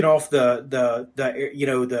taking off the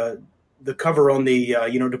cover on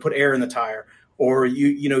the to put air in the tire, or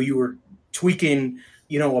you were tweaking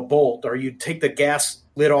a bolt, or you'd take the gas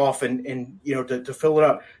lid off and to fill it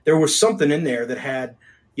up, there was something in there that had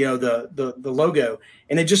the logo,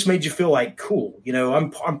 and it just made you feel like cool.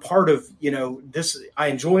 I'm part of this. I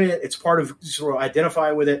enjoy it. It's part of sort of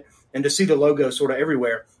identify with it. And to see the logo sort of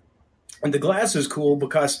everywhere. And the glass is cool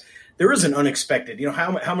because there is an unexpected.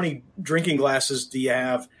 How many drinking glasses do you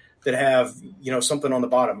have that have, something on the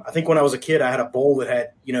bottom? I think when I was a kid, I had a bowl that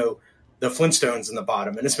had, the Flintstones in the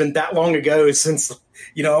bottom. And it's been that long ago since, I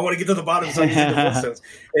want to get to the bottom so I can see the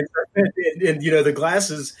Flintstones. And the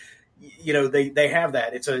glasses, they have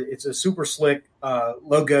that. It's a super slick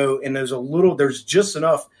logo, and there's just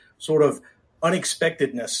enough sort of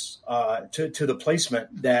unexpectedness to the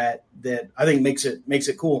placement that I think makes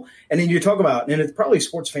it cool. And then you talk about, and it's probably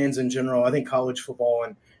sports fans in general, I think college football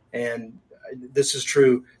and this is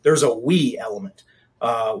true, there's a we element.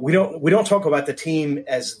 We don't talk about the team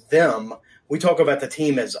as them. We talk about the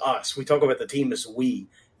team as us. We talk about the team as we.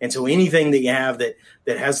 And so anything that you have that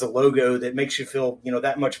has the logo that makes you feel,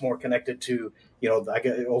 that much more connected to,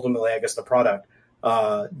 ultimately, I guess, the product,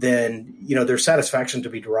 then, there's satisfaction to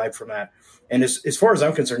be derived from that. And as far as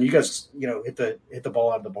I'm concerned, you guys, hit the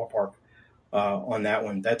ball out of the ballpark on that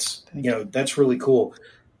one. That's really cool.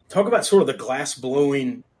 Talk about sort of the glass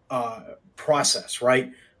blowing process,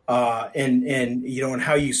 right? And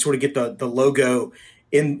how you sort of get the logo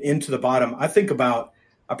into the bottom. I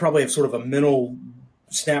probably have sort of a mental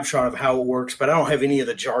snapshot of how it works, but I don't have any of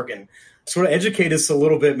the jargon. Sort of educate us a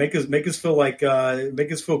little bit, make us feel like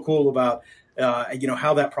make us feel cool about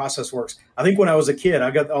how that process works. I think when I was a kid,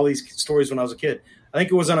 I got all these stories when I was a kid. I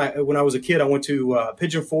think it was when I was a kid, I went to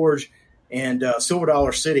Pigeon Forge and Silver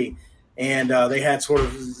Dollar City, and they had sort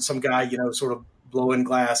of some guy, sort of blowing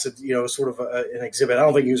glass, sort of an exhibit. I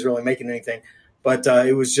don't think he was really making anything, but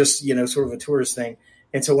it was just, sort of a tourist thing.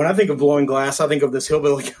 And so when I think of blowing glass, I think of this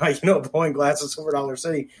hillbilly guy, blowing glass at Silver Dollar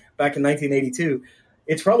City back in 1982.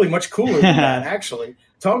 It's probably much cooler than that, actually.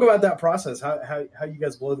 Talk about that process, how you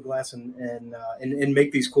guys blow the glass and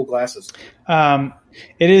make these cool glasses.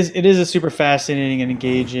 It is a super fascinating and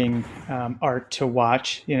engaging art to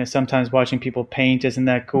watch. Sometimes watching people paint isn't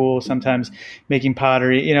that cool. Sometimes making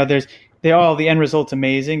pottery, the end result's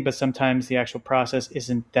amazing, but sometimes the actual process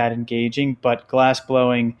isn't that engaging. But glass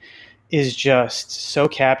blowing is just so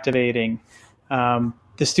captivating. The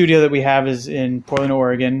studio that we have is in Portland,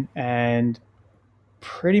 Oregon, and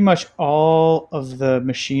pretty much all of the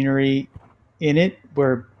machinery in it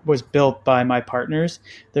was built by my partners.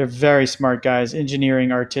 They're very smart guys,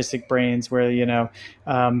 engineering, artistic brains, where,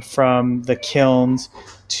 from the kilns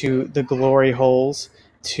to the glory holes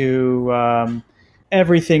to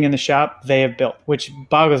everything in the shop they have built, which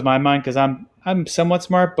boggles my mind because I'm somewhat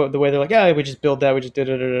smart, but the way they're like, yeah, we just built that, we just did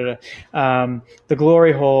it. The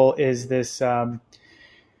glory hole is this.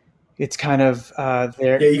 It's kind of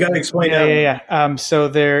there. Yeah, you got to explain that. Yeah.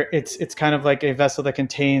 So it's kind of like a vessel that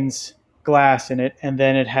contains glass in it, and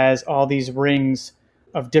then it has all these rings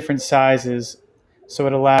of different sizes. So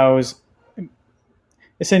it allows,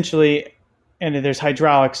 essentially, and there's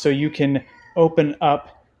hydraulics, so you can open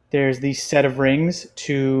up. There's these set of rings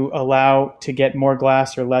to allow to get more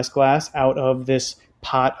glass or less glass out of this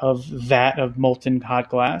vat of molten hot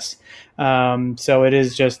glass. So it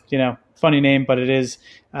is just, funny name, but it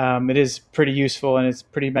is pretty useful, and it's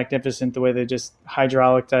pretty magnificent the way they just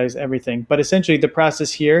hydraulictize everything. But essentially the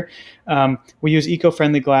process here, we use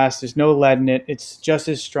eco-friendly glass. There's no lead in it. It's just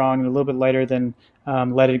as strong and a little bit lighter than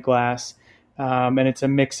leaded glass. And it's a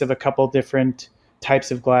mix of a couple different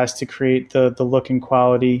types of glass to create the look and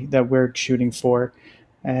quality that we're shooting for.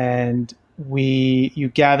 And you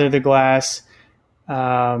gather the glass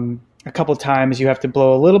a couple of times. You have to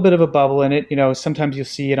blow a little bit of a bubble in it. Sometimes you'll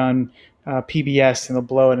see it on PBS and they'll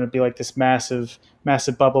blow it and it'll be like this massive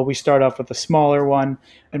bubble. We start off with a smaller one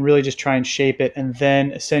and really just try and shape it. And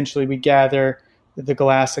then essentially we gather the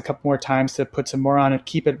glass a couple more times to put some more on it,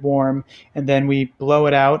 keep it warm. And then we blow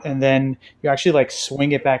it out, and then you actually like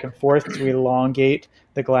swing it back and forth to elongate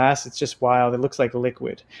the glass. It's just wild. It looks like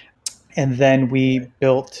liquid. And then we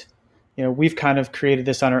built, we've kind of created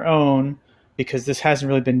this on our own because this hasn't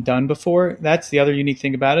really been done before. That's the other unique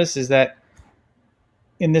thing about us, is that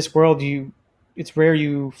in this world, it's rare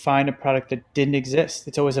you find a product that didn't exist.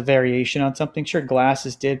 It's always a variation on something. Sure,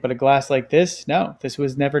 glasses did, but a glass like this, no, this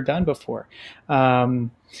was never done before.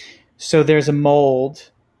 So there's a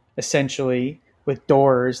mold, essentially, with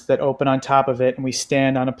doors that open on top of it, and we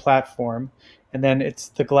stand on a platform, and then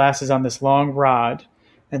the glass is on this long rod,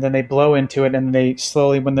 and then they blow into it, and they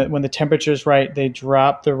slowly, when the temperature is right, they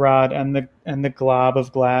drop the rod and the glob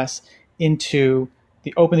of glass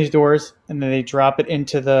they open these doors, and then they drop it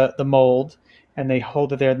into the mold, and they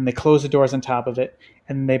hold it there, then they close the doors on top of it,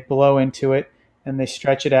 and they blow into it, and they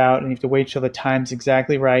stretch it out, and you have to wait till the time's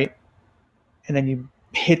exactly right, and then you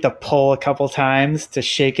hit the pull a couple times to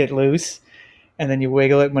shake it loose, and then you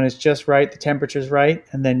wiggle it when it's just right, the temperature's right,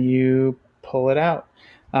 and then you pull it out,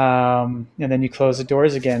 and then you close the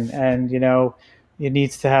doors again, and it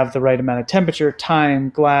needs to have the right amount of temperature,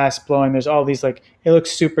 time, glass, blowing. There's all these, it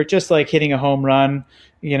looks super, just like hitting a home run,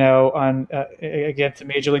 on against a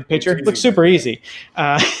major league pitcher. It looks super easy.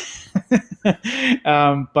 But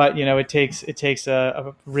it takes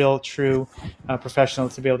a real true professional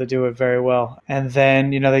to be able to do it very well. And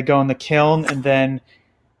then, they go in the kiln, and then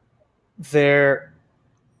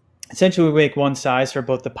essentially we make one size for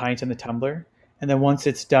both the pint and the tumbler. And then once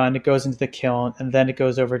it's done, it goes into the kiln, and then it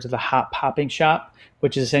goes over to the hot popping shop,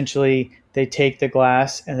 which is essentially they take the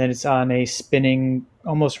glass and then it's on a spinning,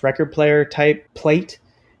 almost record player type plate.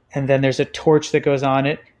 And then there's a torch that goes on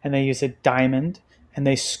it, and they use a diamond and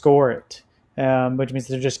they score it, which means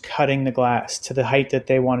they're just cutting the glass to the height that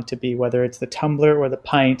they want it to be, whether it's the tumbler or the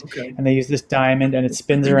pint. Okay. And they use this diamond, and it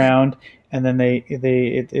spins around, and then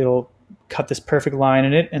it'll cut this perfect line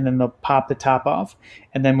in it, and then they'll pop the top off.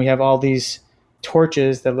 And then we have all these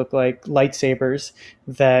torches that look like lightsabers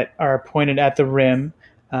that are pointed at the rim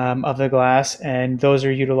of the glass, and those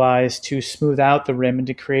are utilized to smooth out the rim and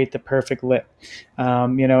to create the perfect lip.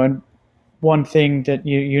 And one thing that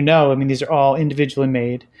these are all individually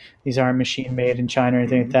made. These aren't machine made in China or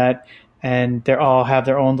anything like that, and they all have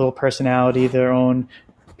their own little personality, their own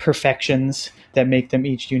perfections that make them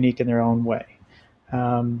each unique in their own way.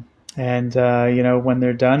 When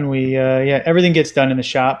they're done, everything gets done in the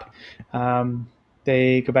shop.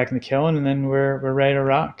 They go back in the kiln, and then we're ready to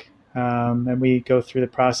rock. And we go through the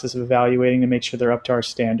process of evaluating to make sure they're up to our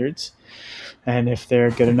standards. And if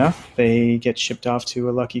they're good enough, they get shipped off to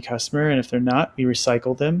a lucky customer. And if they're not, we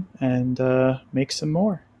recycle them and make some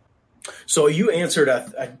more. So you answered,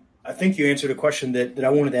 I think you answered a question that I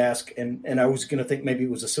wanted to ask, and I was going to think maybe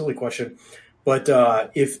it was a silly question. But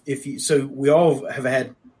so we all have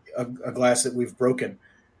had a glass that we've broken.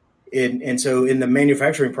 And so in the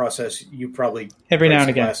manufacturing process, you probably every now and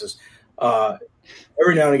again glasses,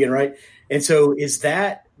 every now and again, right? And so is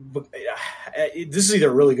that this is either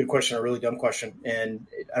a really good question or a really dumb question, and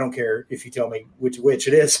I don't care if you tell me which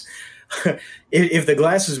it is. If the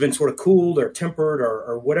glass has been sort of cooled or tempered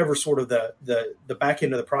or whatever sort of the back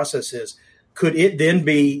end of the process is, could it then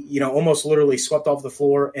be almost literally swept off the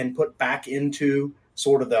floor and put back into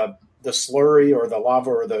sort of the slurry or the lava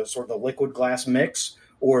or the sort of the liquid glass mix?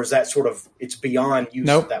 Or is that sort of, it's beyond use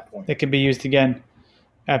at that point? It can be used again.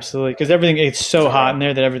 Absolutely. Because it's so hot in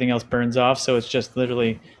there that everything else burns off. So it's just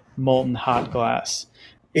literally molten hot glass.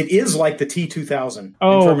 It is like the T-2000.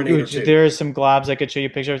 Oh, there are some globs I could show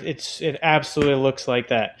you pictures. It absolutely looks like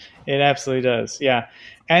that. It absolutely does. Yeah.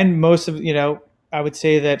 And most of, I would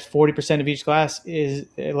say that 40% of each glass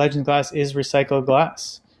Legend glass is recycled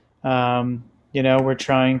glass. We're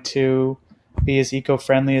trying to be as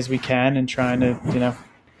eco-friendly as we can and trying to,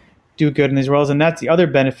 do good in these worlds. And that's the other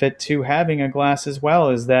benefit to having a glass as well,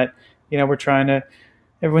 is that, everyone's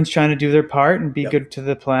trying to do their part and be good to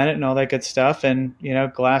the planet and all that good stuff. And,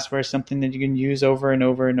 glassware is something that you can use over and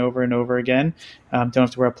over and over and over again. Don't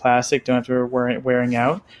have to wear plastic, don't have to wear it wearing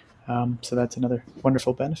out. So that's another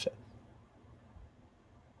wonderful benefit.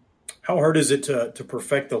 How hard is it to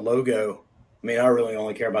perfect the logo? I mean, I really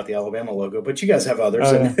only care about the Alabama logo, but you guys have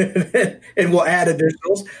others, and we'll add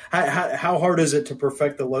additionals. How hard is it to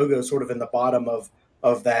perfect the logo sort of in the bottom of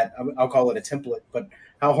of that. I'll call it a template, but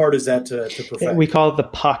how hard is that to perfect? We call it the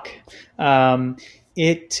puck.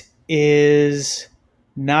 It is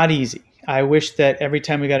not easy. I wish that every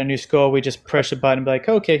time we got a new school, we just push a button and be like,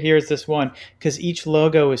 okay, here's this one. Because each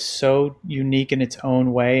logo is so unique in its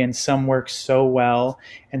own way, and some work so well,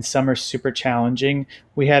 and some are super challenging.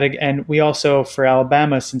 And we also, for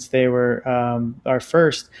Alabama, since they were our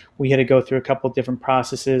first, we had to go through a couple of different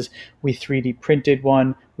processes. We 3D printed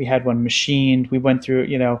one. We had one machined. We went through,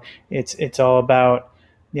 it's all about,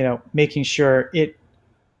 making sure it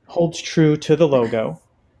holds true to the logo,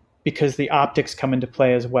 because the optics come into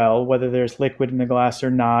play as well, whether there's liquid in the glass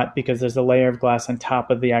or not, because there's a layer of glass on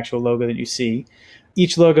top of the actual logo that you see.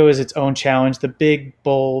 Each logo is its own challenge. The big,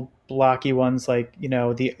 bold, blocky ones like,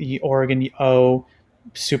 the Oregon O,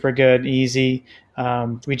 super good, easy.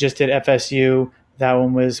 We just did FSU. That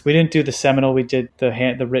one was, we didn't do the Seminole, we did the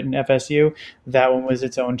written FSU. That one was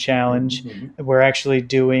its own challenge. Mm-hmm. We're actually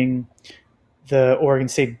doing the Oregon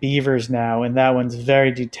State Beavers now, and that one's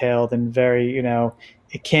very detailed and very,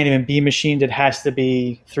 it can't even be machined. It has to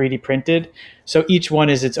be 3D printed. So each one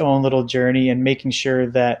is its own little journey, and making sure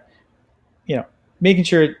that, making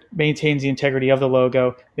sure it maintains the integrity of the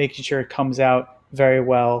logo, making sure it comes out very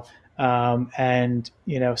well. And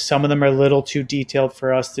some of them are a little too detailed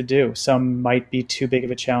for us to do. Some might be too big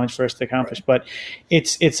of a challenge for us to accomplish, right. But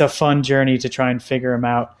it's a fun journey to try and figure them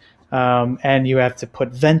out. And you have to put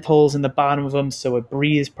vent holes in the bottom of them so it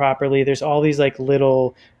breathes properly. There's all these like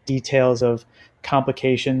little details of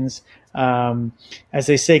complications. As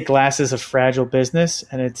they say, glass is a fragile business,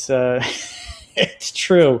 and it's it's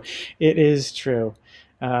true. It is true.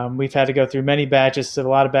 We've had to go through many batches. So a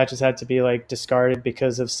lot of batches had to be like discarded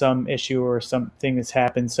because of some issue or something that's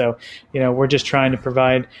happened. So, we're just trying to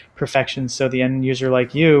provide perfection so the end user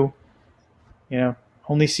like you,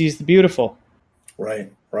 only sees the beautiful.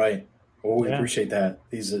 Right. Well, we appreciate that.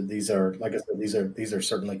 These are like I said, these are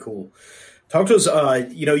certainly cool. Talk to us.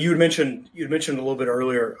 You had mentioned a little bit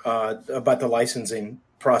earlier about the licensing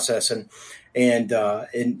process, and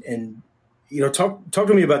talk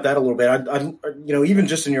to me about that a little bit. I even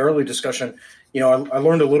just in your early discussion, I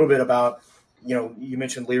learned a little bit about, you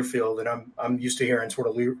mentioned Learfield, and I'm used to hearing sort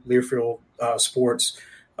of Learfield sports.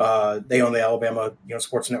 They own the Alabama,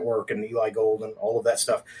 Sports Network and Eli Gold and all of that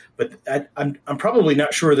stuff. But I'm probably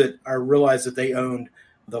not sure that I realized that they owned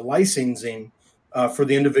the licensing for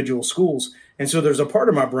the individual schools. And so there's a part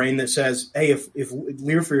of my brain that says, hey, if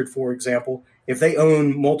Learfield, for example, if they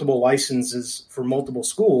own multiple licenses for multiple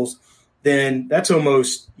schools, then that's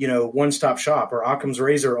almost, one-stop shop, or Occam's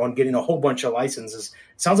razor on getting a whole bunch of licenses.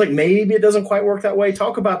 It sounds like maybe it doesn't quite work that way.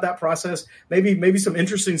 Talk about that process, maybe some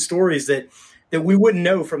interesting stories that we wouldn't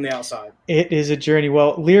know from the outside. It is a journey.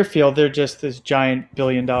 Well, Learfield, they're just this giant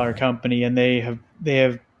billion-dollar company, and they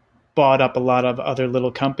have bought up a lot of other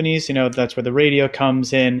little companies. That's where the radio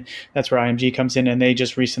comes in. That's where IMG comes in. And they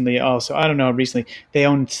just recently they own the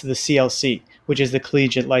CLC, which is the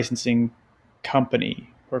Collegiate Licensing Company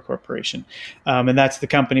or Corporation. And that's the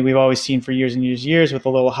company we've always seen for years and years with the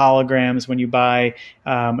little holograms. When you buy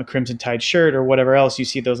a Crimson Tide shirt or whatever else, you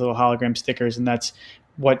see those little hologram stickers, and that's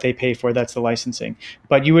what they pay for. That's the licensing.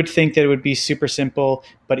 But you would think that it would be super simple,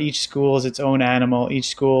 but each school is its own animal. Each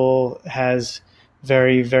school has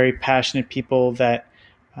very, very passionate people that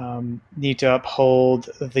need to uphold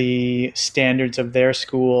the standards of their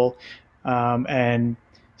school. And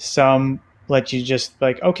some let you just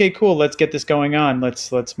like, okay, cool, let's get this going on.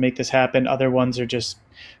 Let's make this happen. Other ones are just,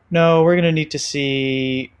 no, we're going to need to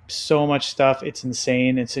see so much stuff. It's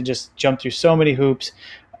insane. It's just jump through so many hoops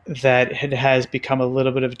that it has become a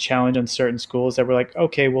little bit of a challenge on certain schools that we're like,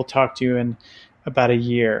 okay, we'll talk to you in about a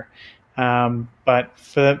year. But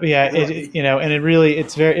for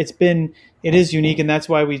it is unique. And that's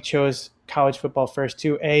why we chose college football first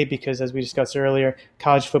too. Because as we discussed earlier,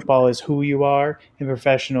 college football is who you are and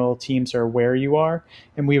professional teams are where you are.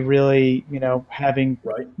 And we really, having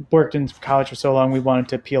worked in college for so long, we wanted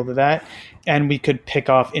to appeal to that. And we could pick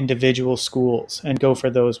off individual schools and go for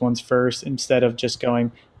those ones first, instead of just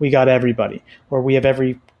going, we got everybody, or we have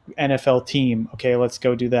every NFL team. Okay, let's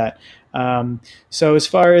go do that. So as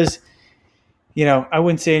far as, I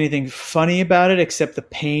wouldn't say anything funny about it except the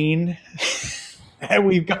pain that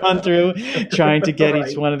we've gone through trying to get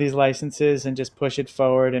each one of these licenses and just push it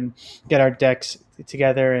forward and get our decks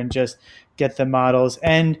together and just get the models.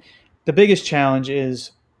 And the biggest challenge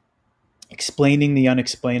is explaining the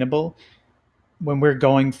unexplainable when we're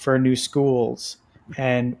going for new schools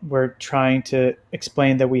and we're trying to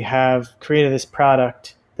explain that we have created this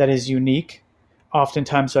product that is unique.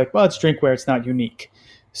 Oftentimes like, well, it's drinkware, it's not unique.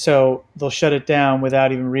 So they'll shut it down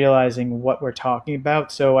without even realizing what we're talking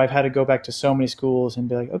about. So I've had to go back to so many schools and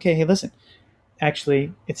be like, okay, hey, listen,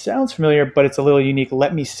 actually, it sounds familiar, but it's a little unique.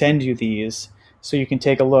 Let me send you these so you can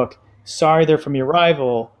take a look. Sorry, they're from your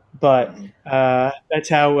rival, but that's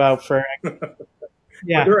how for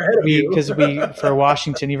yeah, because for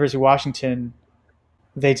Washington, University of Washington,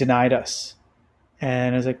 they denied us,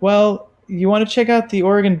 and I was like, well, you want to check out the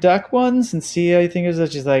Oregon Duck ones and see how you think it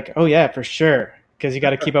is? She's like, oh yeah, for sure, because you got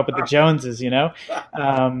to keep up with the Joneses,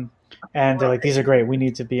 and they're like, these are great. We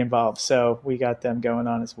need to be involved, so we got them going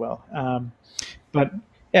on as well. But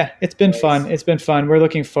yeah, it's been fun. It's been fun. We're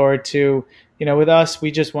looking forward to, with us,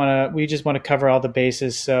 we just want to cover all the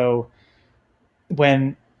bases. So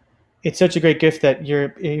when it's such a great gift that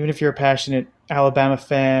even if you're a passionate Alabama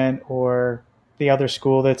fan or the other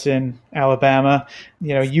school that's in Alabama,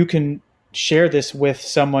 you can share this with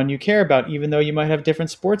someone you care about, even though you might have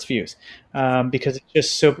different sports views, because it's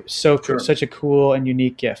just such a cool and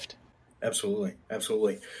unique gift. Absolutely. I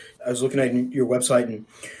was looking at your website and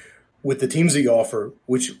with the teams that you offer,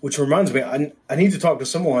 which reminds me, I need to talk to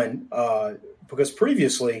someone because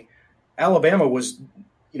previously Alabama was,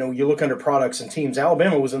 you look under products and teams,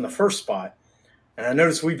 Alabama was in the first spot. And I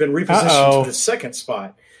noticed we've been repositioned to the second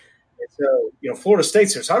spot. And so, Florida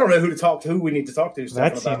State's there. So I don't know who we need to talk to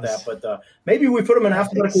about that. But maybe we put them in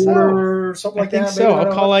alphabetical order or something like that. So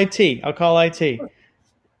I'll call IT.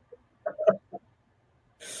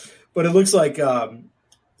 But it looks like,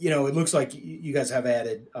 you guys have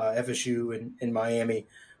added FSU in Miami.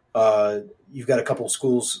 You've got a couple of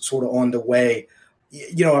schools sort of on the way.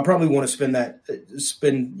 I probably want to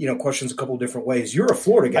spin questions a couple of different ways. You're a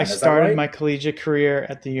Florida guy. I started my collegiate career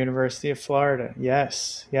at the University of Florida.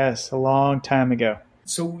 Yes, a long time ago.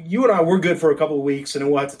 So you and I, we're good for a couple of weeks, and then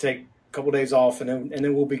we'll have to take a couple of days off, and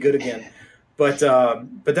then we'll be good again. But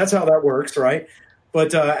that's how that works, right?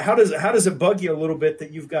 But how does it bug you a little bit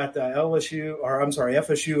that you've got FSU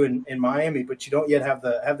in Miami, but you don't yet have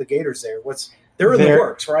the Gators there? They're in the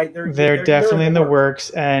works, right? They're definitely in the works,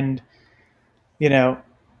 and now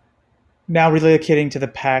relocating to the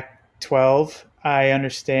Pac-12, I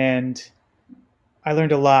understand. I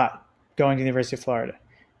learned a lot going to the University of Florida.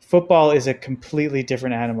 Football is a completely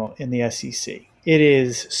different animal in the SEC. It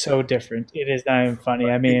is so different. It is not even funny.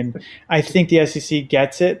 I mean, I think the SEC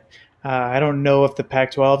gets it. I don't know if the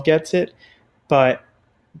Pac-12 gets it, but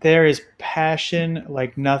there is passion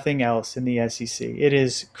like nothing else in the SEC. It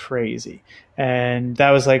is crazy. And that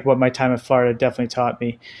was like what my time at Florida definitely taught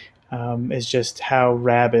me, is just how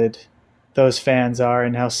rabid those fans are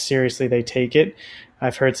and how seriously they take it.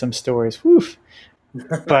 I've heard some stories. Woof.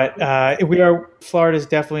 But Florida's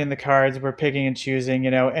definitely in the cards. We're picking and choosing,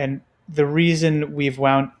 and the reason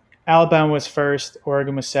Alabama was first,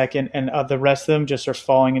 Oregon was second, and the rest of them just are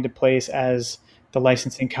falling into place as the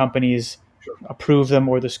licensing companies approve them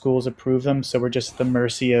or the schools approve them. So we're just at the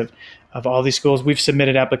mercy of all these schools. We've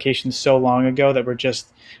submitted applications so long ago that we're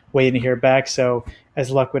just waiting to hear back. So as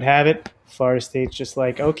luck would have it, Florida State's just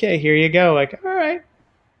like, okay, here you go. Like, all right,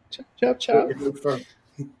 chop.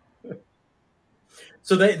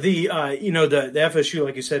 So the FSU,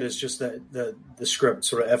 like you said, is just the script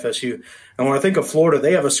sort of FSU. And when I think of Florida,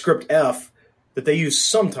 they have a script F that they use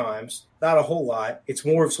sometimes, not a whole lot. It's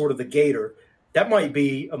more of sort of the gator. That might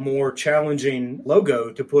be a more challenging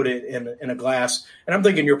logo to put it in a glass. And I'm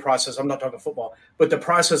thinking your process, I'm not talking football, but the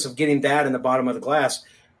process of getting that in the bottom of the glass,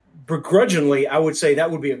 begrudgingly, I would say that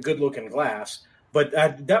would be a good looking glass. But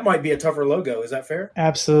that might be a tougher logo. Is that fair?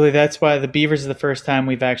 Absolutely. That's why the Beavers is the first time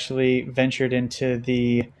we've actually ventured into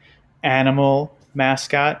the animal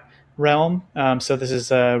mascot realm. So this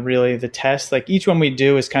is really the test. Like each one we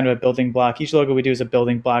do is kind of a building block. Each logo we do is a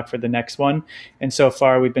building block for the next one. And so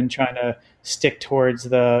far we've been trying to stick towards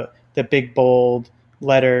the big, bold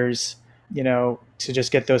letters, to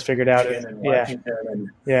just get those figured out.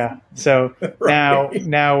 Yeah. So right.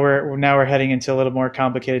 now we're heading into a little more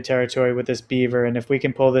complicated territory with this beaver, and if we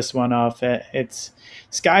can pull this one off, it's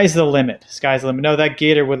sky's the limit. No, that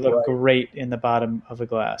gator would look great in the bottom of the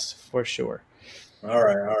glass for sure. All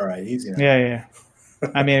right, easy. Yeah.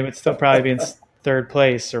 I mean, it would still probably be in third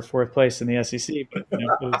place or fourth place in the SEC, but it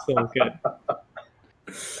would still look good.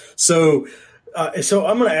 So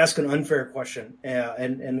I'm going to ask an unfair question,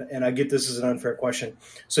 and I get this as an unfair question.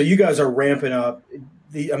 So you guys are ramping up.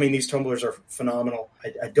 These tumblers are phenomenal.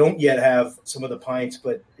 I don't yet have some of the pints,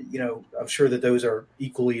 but I'm sure that those are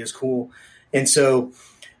equally as cool. And so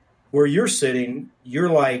where you're sitting, you're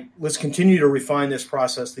like, let's continue to refine this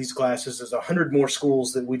process. These glasses, there's 100 more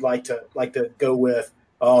schools that we'd like to go with.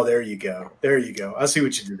 Oh, there you go. I see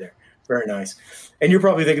what you did there. Very nice. And you're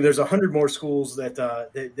probably thinking there's 100 more schools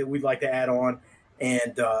that we'd like to add on.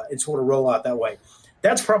 and sort of roll out that way.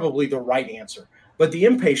 That's probably the right answer. But the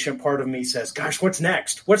impatient part of me says, gosh, what's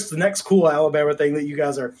next? What's the next cool Alabama thing that you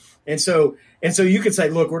guys are? And so you could say,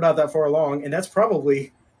 look, we're not that far along. And that's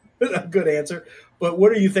probably a good answer. But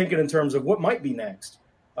what are you thinking in terms of what might be next?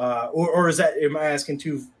 Or is that, am I asking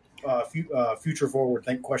too future forward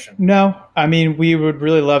question? No, I mean, we would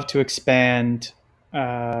really love to expand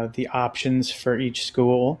the options for each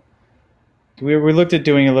school. We looked at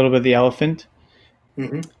doing a little bit of the elephant.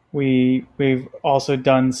 Mm-hmm. We've also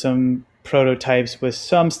done some prototypes with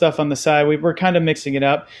some stuff on the side. We're kind of mixing it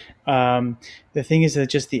up. The thing is that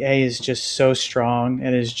just the A is just so strong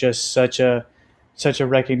and is just such a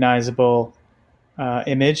recognizable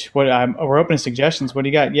image. We're open to suggestions. What do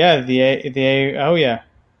you got? Yeah, the A. Oh yeah,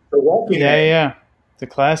 the walking. Yeah, the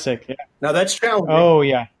classic. Yeah. Now that's challenging. Oh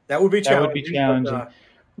yeah, that would be challenging. That would be challenging.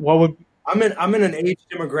 What would I'm in an age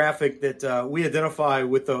demographic that we identify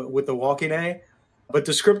with the walking A, but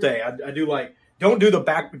the script A, I do like. Don't do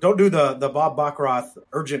the Bob Baccarat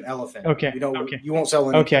urgent elephant. Okay. You won't sell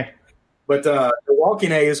anything. Okay. But the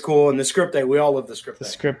walking A is cool, and the script A, we all love the script A. The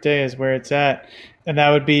script A is where it's at. And that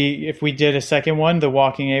would be, if we did a second one, the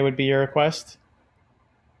walking A would be your request?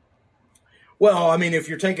 Well, I mean, if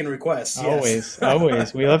you're taking requests, yes.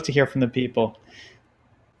 Always. We love to hear from the people.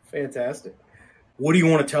 Fantastic. What do you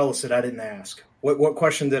want to tell us that I didn't ask? What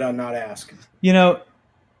question did I not ask?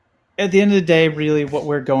 At the end of the day, really what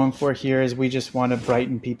we're going for here is we just want to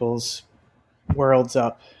brighten people's worlds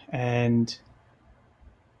up. And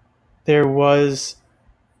there was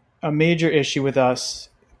a major issue with us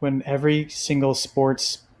when every single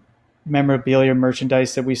sports memorabilia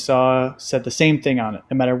merchandise that we saw said the same thing on it,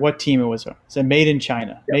 no matter what team it was on. It said made in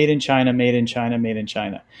China, yep. Made in China, made in China, made in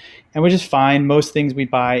China. And which is fine. Most things we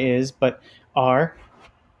buy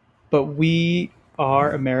but we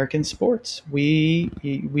are American sports. We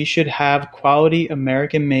should have quality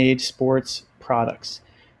American-made sports products,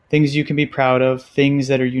 things you can be proud of, things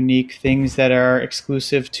that are unique, things that are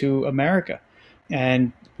exclusive to America.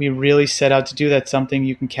 And we really set out to do that. Something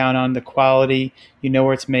you can count on, the quality,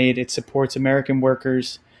 where it's made, it supports American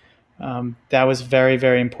workers. That was very,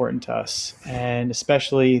 very important to us. And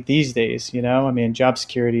especially these days, job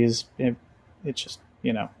security is, it's just,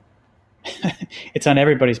 it's on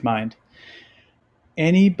everybody's mind.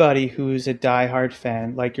 Anybody who's a diehard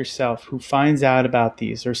fan like yourself who finds out about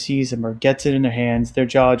these or sees them or gets it in their hands, their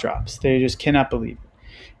jaw drops. They just cannot believe it.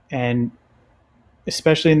 And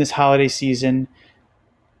especially in this holiday season,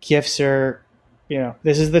 gifts are,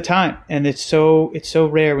 this is the time. And it's so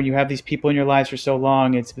rare when you have these people in your lives for so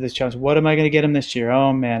long. It's this challenge. What am I going to get them this year?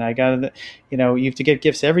 Oh man, I got to, you have to get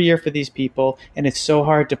gifts every year for these people. And it's so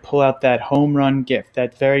hard to pull out that home run gift,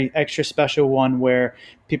 that very extra special one where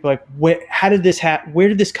people are like, where did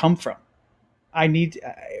this come from?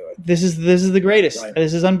 This is the greatest. Right.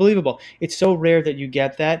 This is unbelievable. It's so rare that you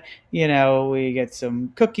get that. We get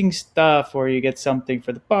some cooking stuff or you get something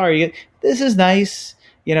for the bar. This is nice.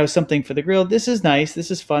 Something for the grill. This is nice.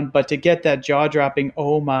 This is fun. But to get that jaw-dropping,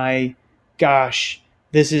 oh my gosh,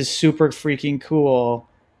 this is super freaking cool.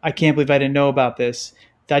 I can't believe I didn't know about this.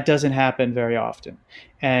 That doesn't happen very often.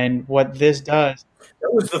 And what this does.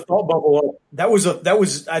 That was the thought bubble. I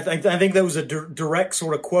think that was a direct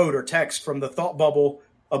sort of quote or text from the thought bubble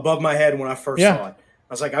above my head when I first saw it.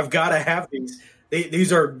 I was like, I've got to have these.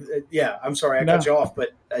 These are, I'm sorry, I cut you off, but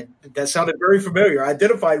that sounded very familiar. I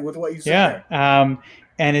identified with what you said. Yeah.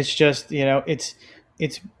 And it's just, it's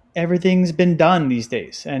everything's been done these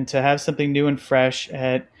days. And to have something new and fresh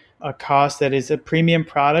at a cost that is a premium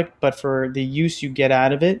product, but for the use you get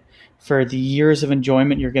out of it, for the years of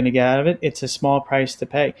enjoyment you're going to get out of it, it's a small price to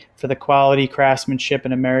pay. For the quality, craftsmanship,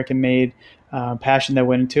 and American-made passion that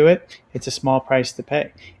went into it, it's a small price to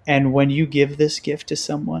pay. And when you give this gift to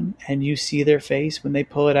someone and you see their face when they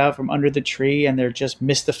pull it out from under the tree and they're just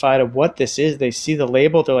mystified of what this is, they see the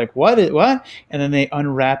label, they're like, what? And then they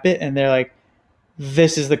unwrap it and they're like,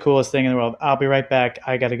 this is the coolest thing in the world. I'll be right back.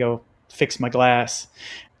 I got to go fix my glass.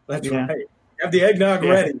 That's right. Have the eggnog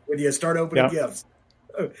ready when you start opening gifts.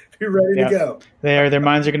 Be ready to go. Their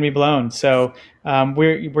minds are going to be blown. So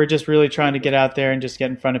we're just really trying to get out there and just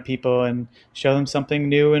get in front of people and show them something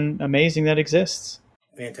new and amazing that exists.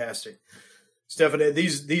 Fantastic, Stefan.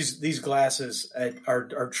 These glasses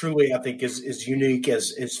are truly, I think, as unique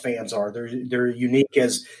as fans are. They're unique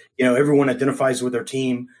as everyone identifies with their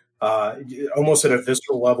team, almost at a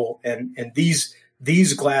visceral level. And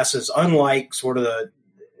these glasses, unlike sort of the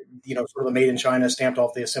made in China, stamped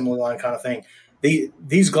off the assembly line kind of thing.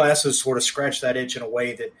 These glasses sort of scratch that itch in a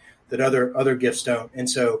way that other gifts don't. And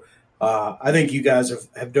so I think you guys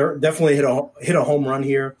have definitely hit a home run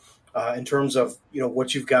here. in terms of,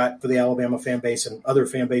 what you've got for the Alabama fan base and other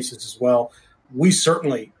fan bases as well. We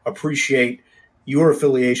certainly appreciate your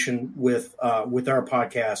affiliation with our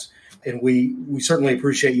podcast, and we certainly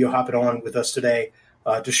appreciate you hopping on with us today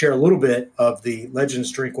to share a little bit of the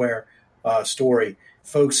Legends Drinkware story.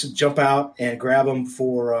 Folks, jump out and grab them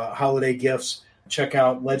for holiday gifts. Check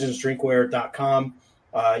out legendsdrinkware.com.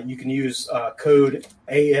 You can use code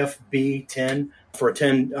AFB10 for a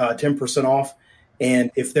 10% off.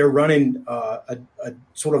 And if they're running a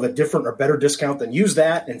sort of a different or better discount, then use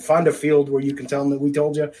that and find a field where you can tell them that we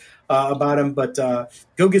told you about them. But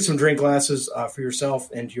go get some drink glasses for yourself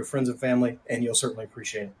and your friends and family, and you'll certainly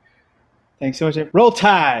appreciate it. Thanks so much. Roll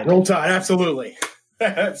Tide. Roll Tide, absolutely.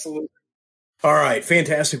 Absolutely. All right,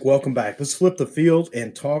 fantastic. Welcome back. Let's flip the field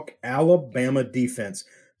and talk Alabama defense.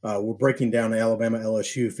 We're breaking down Alabama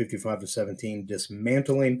LSU 55-17,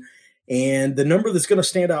 dismantling. And the number that's going to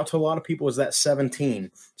stand out to a lot of people is that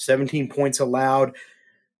 17 points allowed.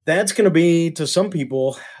 That's going to be, to some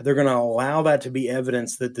people, they're going to allow that to be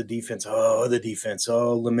evidence that the defense,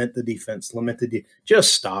 lament the defense.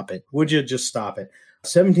 Just stop it. Would you just stop it?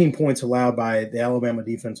 17 points allowed by the Alabama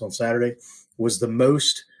defense on Saturday was the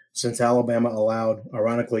most since Alabama allowed,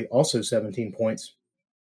 ironically, also 17 points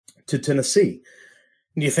to Tennessee.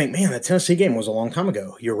 And you think, man, that Tennessee game was a long time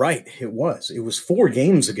ago. You're right. It was. It was 4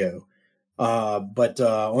 games ago. But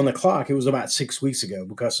on the clock, it was about 6 weeks ago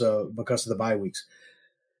because of the bye weeks.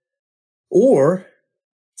 Or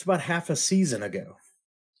it's about half a season ago.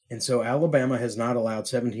 And so Alabama has not allowed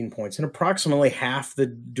 17 points in approximately half the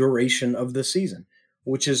duration of the season,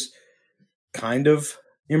 which is kind of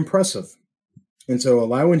impressive. And so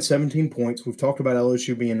allowing 17 points, we've talked about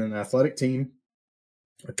LSU being an athletic team,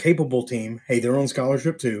 a capable team. Hey, they're on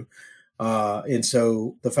scholarship too. And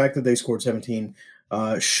so the fact that they scored 17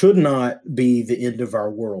 should not be the end of our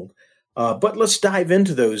world. But let's dive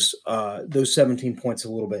into those 17 points a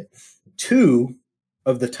little bit. 2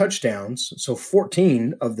 of the touchdowns, so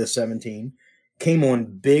 14 of the 17, came on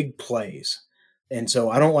big plays. And so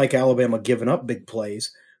I don't like Alabama giving up big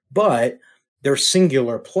plays, but they're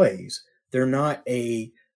singular plays. They're not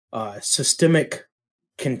a systemic,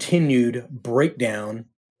 continued breakdown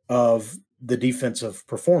of the defensive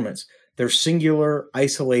performance. They're singular,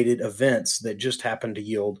 isolated events that just happen to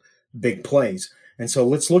yield big plays. And so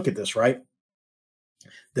let's look at this, right?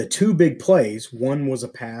 The 2 big plays, one was a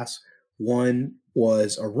pass, one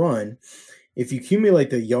was a run. If you accumulate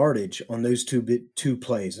the yardage on those two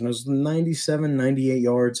plays, and it was 97, 98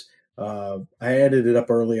 yards, I added it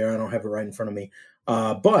up earlier. I don't have it right in front of me.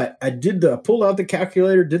 But I pulled out the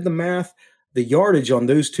calculator, did the math. The yardage on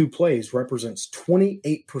those 2 plays represents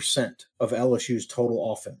 28% of LSU's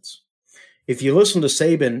total offense. If you listen to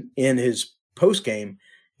Saban in his postgame,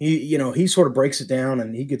 he sort of breaks it down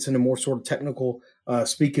and he gets into more sort of technical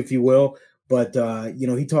speak, if you will. But,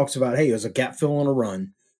 he talks about, hey, it was a gap fill on a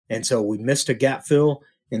run. And so we missed a gap fill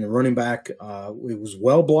in the running back. It was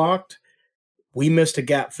well blocked. We missed a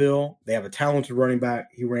gap fill. They have a talented running back.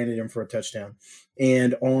 He ran it in for a touchdown.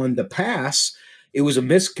 And on the pass, it was a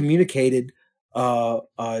miscommunicated.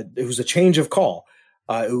 It was a change of call.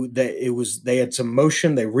 They had some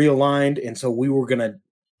motion. They realigned, and so we were going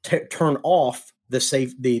to turn off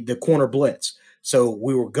the corner blitz. So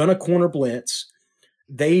we were going to corner blitz.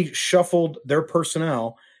 They shuffled their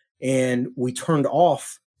personnel, and we turned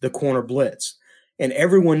off the corner blitz. And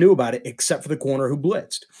everyone knew about it except for the corner who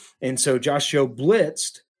blitzed. And so Josh Joe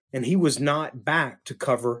blitzed, and he was not back to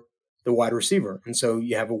cover the wide receiver. And so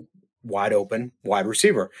you have a wide open wide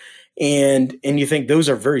receiver. And you think those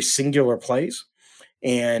are very singular plays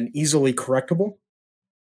and easily correctable.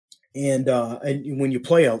 And when you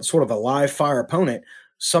play a sort of a live fire opponent,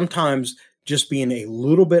 sometimes just being a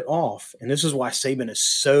little bit off, and this is why Saban is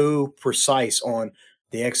so precise on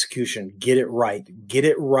the execution, get it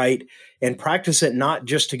right, and practice it not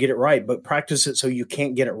just to get it right, but practice it so you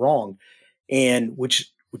can't get it wrong, and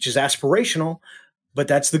which is aspirational, but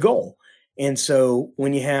that's the goal. And so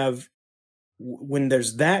when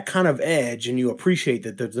there's that kind of edge, and you appreciate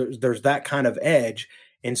that there's that kind of edge,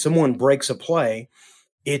 and someone breaks a play,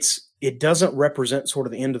 it doesn't represent sort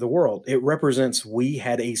of the end of the world. It represents we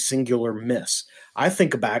had a singular miss. I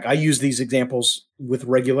think back, I use these examples with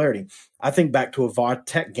regularity. I think back to a Va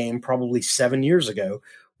Tech game probably 7 years ago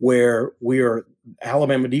where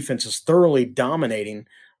Alabama defense is thoroughly dominating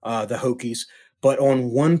the Hokies, but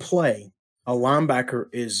on one play, a linebacker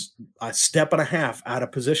is a step and a half out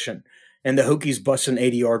of position, and the Hokies bust an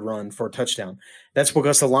 80-yard run for a touchdown. That's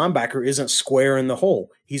because the linebacker isn't square in the hole.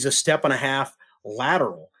 He's a step and a half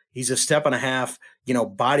lateral. He's a step and a half,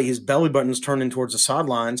 his belly button's turning towards the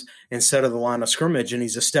sidelines instead of the line of scrimmage, and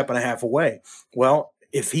he's a step and a half away. Well,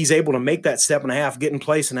 if he's able to make that step and a half, get in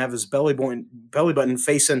place and have his belly button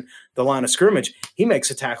facing the line of scrimmage, he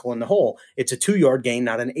makes a tackle in the hole. It's a 2-yard gain,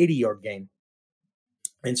 not an 80-yard gain.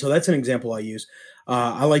 And so that's an example I use.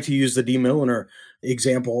 I like to use the D. Milliner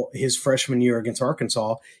example. His freshman year against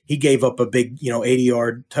Arkansas, he gave up a big,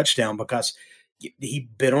 80-yard touchdown because he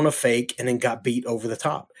bit on a fake and then got beat over the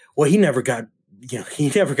top. Well, he never got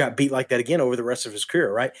beat like that again over the rest of his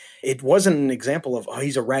career, right? It wasn't an example of,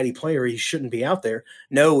 he's a ratty player, he shouldn't be out there.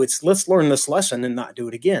 No, it's let's learn this lesson and not do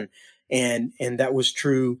it again. And that was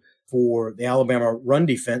true for the Alabama run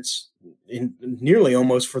defense in nearly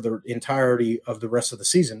almost for the entirety of the rest of the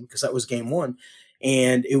season, because that was game 1.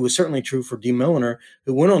 And it was certainly true for D. Milliner,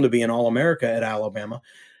 who went on to be an All-America at Alabama.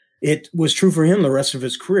 It was true for him the rest of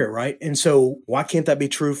his career, right? And so why can't that be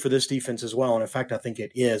true for this defense as well? And in fact, I think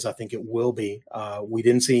it is. I think it will be. We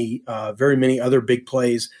didn't see very many other big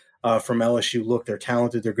plays from LSU. Look, they're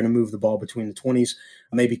talented. They're going to move the ball between the 20s,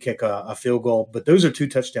 maybe kick a field goal. But those are 2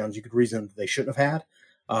 touchdowns you could reason that they shouldn't have had.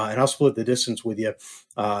 And I'll split the distance with you.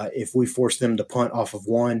 If we force them to punt off of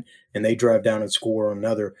one and they drive down and score on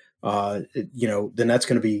another, then that's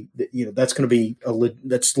going to be,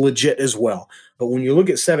 that's legit as well. But when you look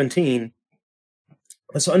at 17,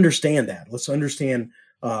 let's understand that. Let's understand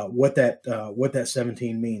what that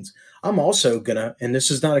 17 means. I'm also gonna, and this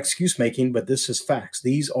is not excuse making, but this is facts.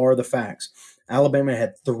 These are the facts. Alabama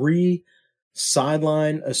had 3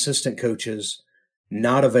 sideline assistant coaches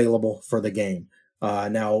not available for the game.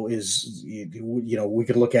 Now we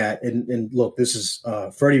could look at, and look, this is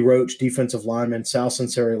Freddie Roach, defensive lineman, Sal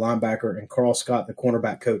Sunseri, linebacker, and Carl Scott, the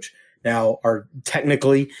cornerback coach. Now,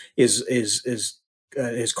 technically is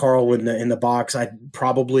Carl in the box? I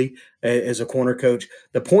probably as a corner coach.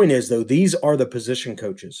 The point is, though, these are the position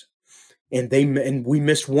coaches, and we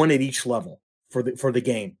missed one at each level for the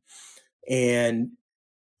game. And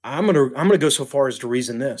I'm gonna go so far as to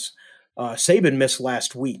reason this: Saban missed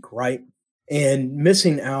last week, right? And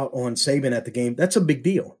missing out on Saban at the game, that's a big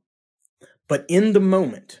deal. But in the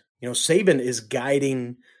moment, Saban is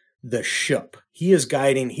guiding the ship. He's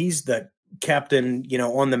the captain,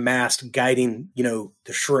 on the mast guiding,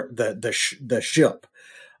 the ship.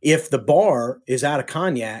 If the bar is out of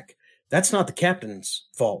cognac, that's not the captain's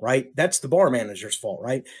fault, right? That's the bar manager's fault,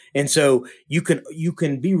 right? And so you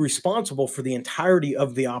can be responsible for the entirety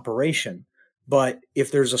of the operation. But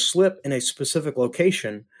if there's a slip in a specific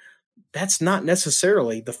location, that's not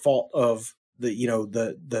necessarily the fault of the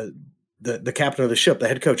captain of the ship, the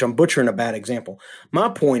head coach. I'm butchering a bad example. My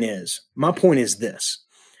point is this: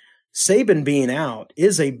 Saban being out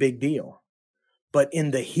is a big deal, but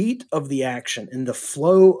in the heat of the action, in the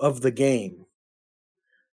flow of the game,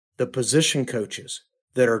 the position coaches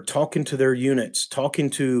that are talking to their units, talking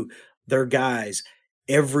to their guys,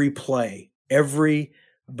 every play,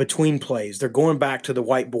 between plays, they're going back to the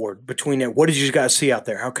whiteboard between it. What did you guys see out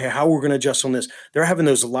there? Okay, how we're going to adjust on this? They're having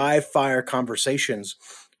those live fire conversations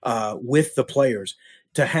with the players.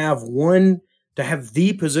 To have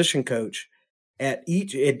the position coach at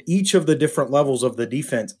each of the different levels of the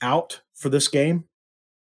defense out for this game,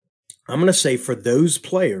 I'm going to say for those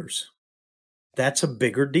players, that's a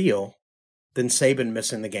bigger deal than Saban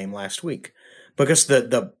missing the game last week, because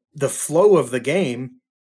the flow of the game.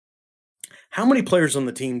 How many players on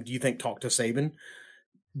the team do you think talked to Saban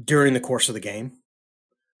during the course of the game?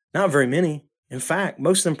 Not very many. In fact,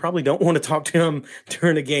 most of them probably don't want to talk to him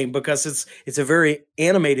during a game because it's a very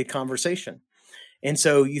animated conversation. And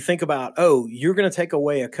so you think about, you're going to take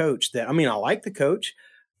away a coach that, I like the coach,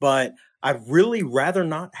 but I'd really rather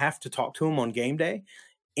not have to talk to him on game day.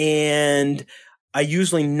 And I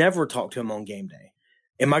usually never talk to him on game day.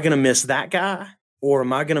 Am I going to miss that guy, or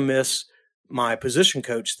am I going to miss my position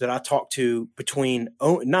coach that I talk to between,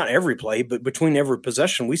 not every play, but between every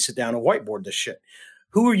possession? We sit down and whiteboard this shit.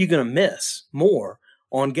 Who are you going to miss more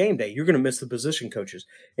on game day? You're going to miss the position coaches.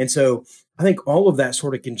 And so I think all of that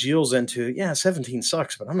sort of congeals into, 17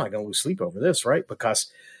 sucks, but I'm not going to lose sleep over this, right?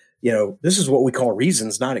 Because, this is what we call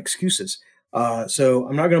reasons, not excuses. So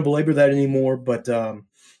I'm not going to belabor that anymore, but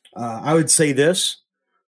I would say this: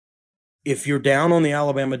 if you're down on the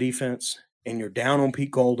Alabama defense and you're down on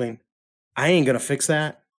Pete Golding, I ain't going to fix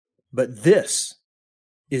that, but this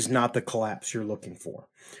is not the collapse you're looking for.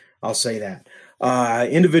 I'll say that.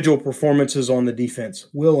 Individual performances on the defense.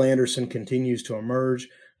 Will Anderson continues to emerge.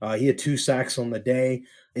 He had 2 sacks on the day.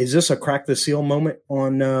 Is this a crack the seal moment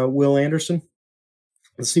on Will Anderson?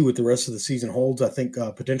 Let's see what the rest of the season holds. I think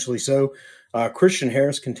potentially so. Christian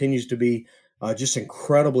Harris continues to be just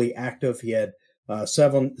incredibly active. He had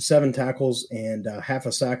seven tackles and half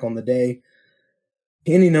a sack on the day.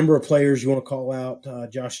 any number of players you want to call out,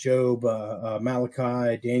 Josh Jobe,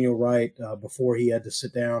 Malachi, Daniel Wright, before he had to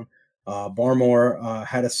sit down. Barmore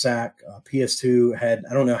had a sack. PS2 had,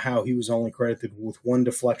 I don't know how he was only credited with one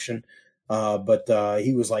deflection, but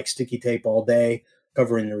he was like sticky tape all day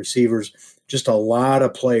covering the receivers. Just a lot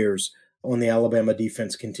of players on the Alabama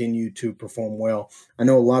defense continue to perform well. I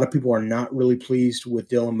know a lot of people are not really pleased with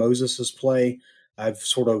Dylan Moses' play. I've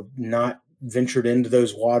sort of not ventured into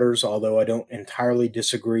those waters, although I don't entirely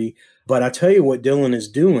disagree. But I tell you what Dylan is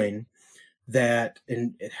doing that,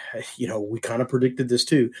 and we kind of predicted this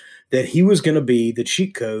too, that he was going to be the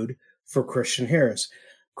cheat code for Christian Harris.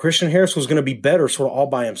 Christian Harris was going to be better sort of all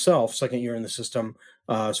by himself, second year in the system,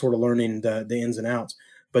 sort of learning the ins and outs,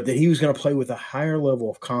 but that he was going to play with a higher level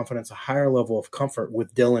of confidence, a higher level of comfort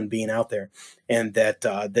with Dylan being out there, and that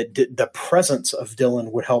the presence of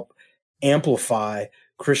Dylan would help amplify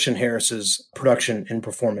Christian Harris's production and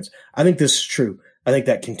performance. I think this is true. I think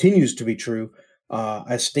that continues to be true.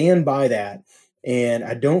 I stand by that. And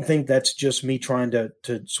I don't think that's just me trying to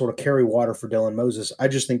sort of carry water for Dylan Moses. I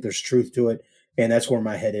just think there's truth to it. And that's where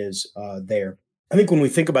my head is there. I think when we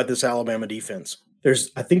think about this Alabama defense,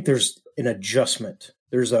 there's an adjustment.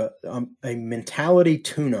 There's a mentality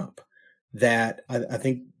tune-up that I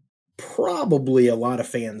think probably a lot of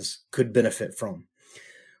fans could benefit from.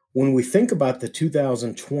 When we think about the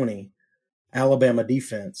 2020 Alabama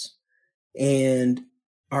defense, and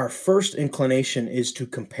our first inclination is to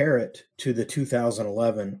compare it to the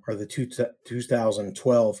 2011 or the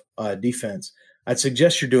 2012 defense, I'd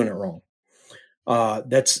suggest you're doing it wrong.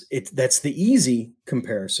 That's the easy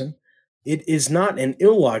comparison. It is not an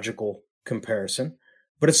illogical comparison,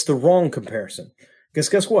 but it's the wrong comparison. Because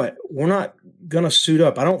guess what? We're not going to suit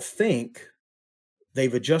up. I don't think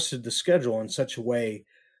they've adjusted the schedule in such a way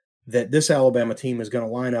that this Alabama team is going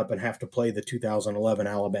to line up and have to play the 2011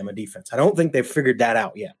 Alabama defense. I don't think they've figured that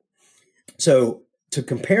out yet. So to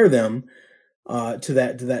compare them to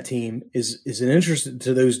that team is an interest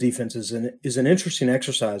to those defenses and is an interesting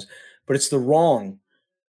exercise, but it's the wrong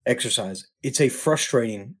exercise. It's a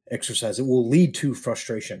frustrating exercise. It will lead to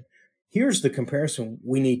frustration. Here's the comparison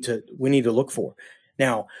we need to look for.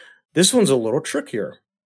 Now, this one's a little trickier.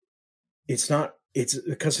 It's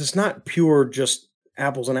because it's not pure just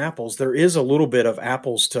apples and apples. There is a little bit of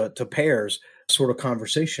apples to pears sort of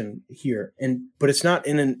conversation here, but it's not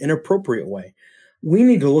in an inappropriate way. We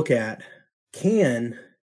need to look at, can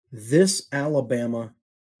this Alabama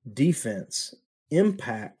defense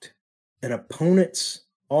impact an opponent's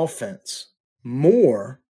offense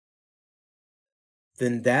more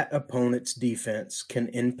than that opponent's defense can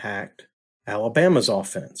impact Alabama's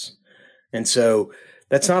offense? And so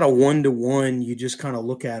that's not a one-to-one. You just kind of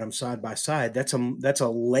look at them side by side. That's a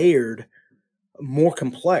layered, more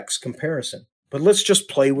complex comparison. But let's just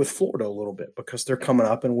play with Florida a little bit because they're coming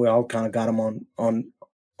up, and we all kind of got them on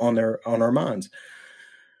our minds.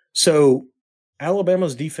 So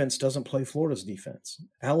Alabama's defense doesn't play Florida's defense.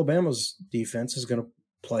 Alabama's defense is going to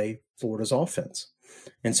play Florida's offense.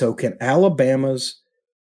 And so can Alabama's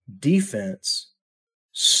defense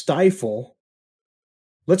stifle?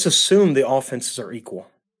 Let's assume the offenses are equal.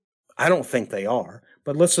 I don't think they are,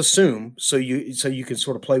 but let's assume so you can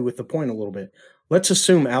sort of play with the point a little bit. Let's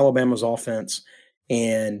assume Alabama's offense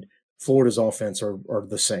and Florida's offense are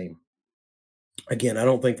the same. Again, I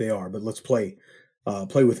don't think they are, but let's play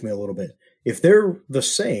with me a little bit. If they're the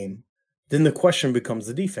same, then the question becomes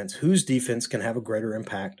the defense. Whose defense can have a greater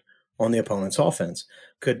impact on the opponent's offense?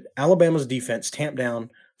 Could Alabama's defense tamp down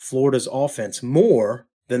Florida's offense more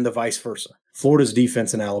than the vice versa? Florida's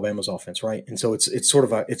defense and Alabama's offense, right? And so it's sort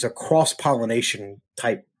of a cross-pollination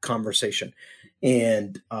type conversation.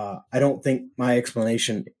 And I don't think my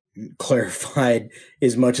explanation clarified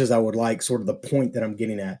as much as I would like sort of the point that I'm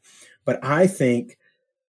getting at. But I think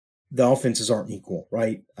the offenses aren't equal,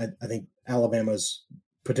 right? I think Alabama's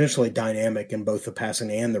potentially dynamic in both the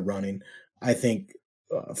passing and the running. I think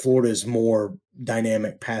Florida is more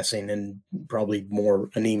dynamic passing and probably more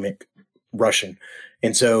anemic rushing.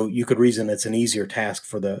 And so you could reason it's an easier task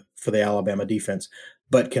for the Alabama defense.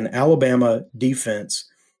 But can Alabama defense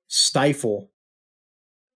stifle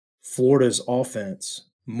Florida's offense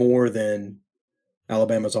more than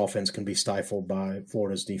Alabama's offense can be stifled by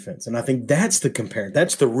Florida's defense? And I think that's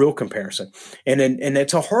the real comparison. And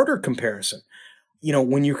it's a harder comparison. You know,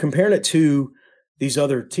 when you're comparing it to these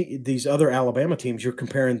other Alabama teams, you're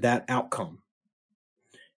comparing that outcome.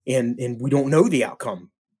 And we don't know the outcome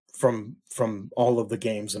from all of the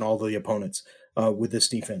games and all the opponents with this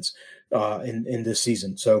defense in this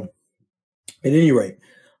season. So at any rate,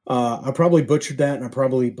 I probably butchered that and I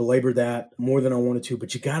probably belabored that more than I wanted to,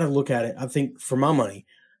 but you got to look at it. I think for my money,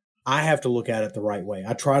 I have to look at it the right way.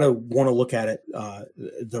 I try to want to look at it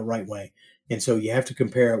the right way. And so you have to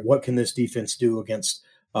compare what can this defense do against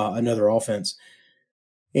another offense.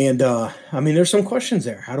 And, there's some questions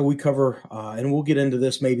there. How do we cover, and we'll get into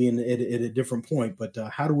this maybe at a different point, but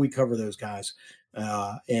how do we cover those guys?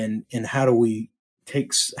 And how do we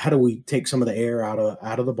take some of the air out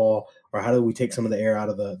of the ball, or how do we take some of the air out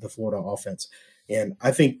of the Florida offense? And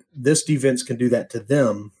I think this defense can do that to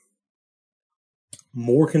them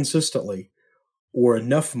more consistently, or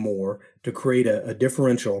enough more to create a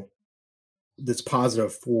differential that's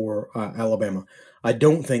positive for Alabama. I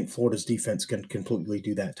don't think Florida's defense can completely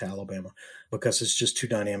do that to Alabama, because it's just too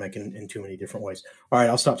dynamic in too many different ways. All right,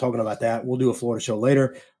 I'll stop talking about that. We'll do a Florida show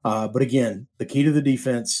later. But again, the key to the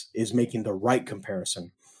defense is making the right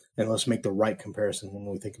comparison. And let's make the right comparison when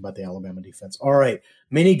we think about the Alabama defense. All right,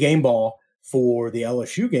 mini game ball for the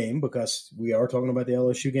LSU game, because we are talking about the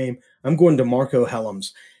LSU game. I'm going to DeMarcco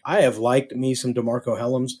Hellams. I have liked me some DeMarcco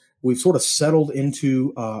Hellams. We've sort of settled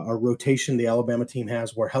into a rotation the Alabama team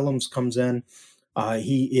has, where Hellams comes in.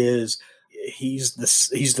 He's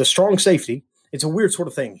the strong safety. It's a weird sort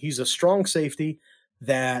of thing. He's a strong safety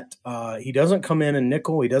that he doesn't come in and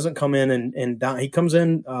nickel. He doesn't come in and down. He comes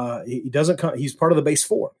in. He's part of the base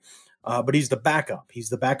four, but he's the backup. He's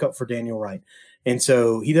the backup for Daniel Wright. And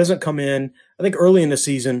so he doesn't come in. I think early in the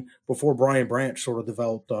season, before Brian Branch sort of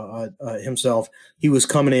developed himself, he was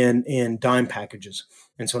coming in dime packages.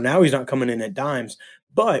 And so now he's not coming in at dimes,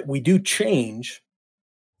 but we do change.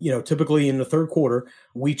 Typically in the third quarter,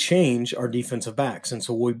 we change our defensive backs. And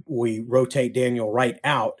so we rotate Daniel Wright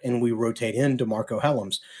out and we rotate in DeMarcco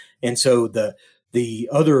Hellams. And so the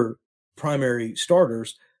other primary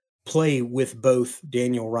starters play with both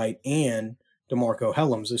Daniel Wright and DeMarcco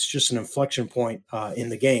Hellams. It's just an inflection point in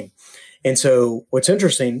the game. And so what's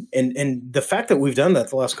interesting, and the fact that we've done that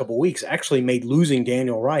the last couple of weeks actually made losing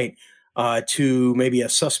Daniel Wright to maybe a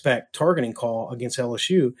suspect targeting call against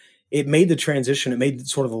LSU, it made the transition, it made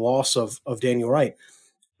sort of the loss of Daniel Wright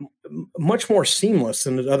much more seamless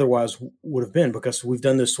than it otherwise would have been, because we've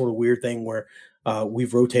done this sort of weird thing where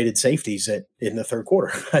we've rotated safeties in the third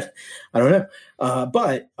quarter. I don't know.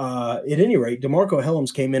 But at any rate, DeMarcco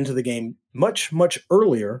Hellams came into the game much, much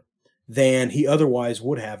earlier than he otherwise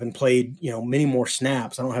would have, and played, many more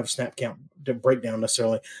snaps. I don't have a snap count to break down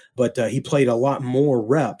necessarily, but he played a lot more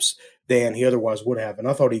reps than he otherwise would have. And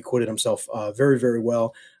I thought he acquitted himself very, very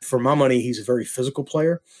well. For my money, he's a very physical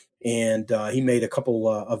player, and he made a couple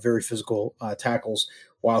of very physical tackles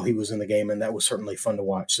while he was in the game, and that was certainly fun to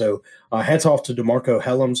watch. So hats off to DeMarcco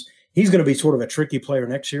Hellams. He's going to be sort of a tricky player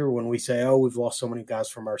next year when we say, oh, we've lost so many guys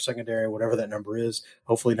from our secondary, whatever that number is,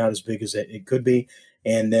 hopefully not as big as it could be.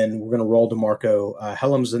 And then we're going to roll DeMarcco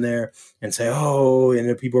Hellams in there and say, oh, and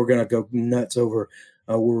then people are going to go nuts over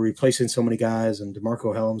we're replacing so many guys, and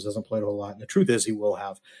DeMarcco Hellams hasn't played a whole lot. And the truth is he will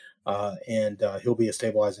have, and he'll be a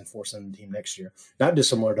stabilizing force in the team next year, not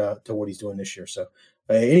dissimilar to what he's doing this year. So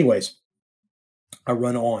anyways, I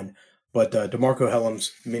run on, but DeMarcco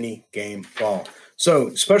Hellams mini game ball.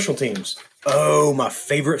 So special teams. Oh, my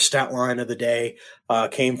favorite stat line of the day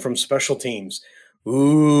came from special teams.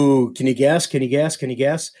 Ooh, can you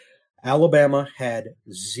guess? Alabama had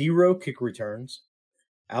 0 kick returns.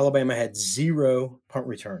 Alabama had 0 punt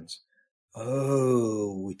returns.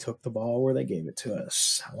 Oh, we took the ball where they gave it to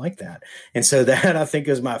us. I like that. And so that, I think,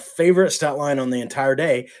 is my favorite stat line on the entire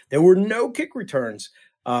day. There were no kick returns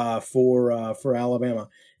for Alabama.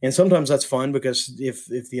 And sometimes that's fun, because if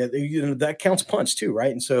that counts punts too,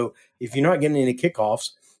 right? And so if you're not getting any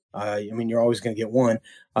kickoffs, you're always going to get one.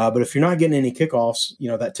 But if you're not getting any kickoffs,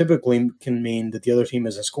 that typically can mean that the other team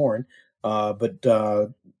isn't scoring. But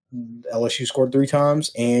LSU scored 3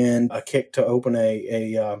 times and a kick to open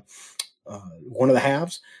one of the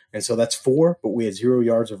halves. And so that's 4, but we had 0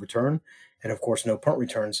 yards of return. And of course, no punt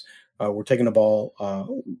returns. We're taking the ball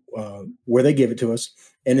where they give it to us.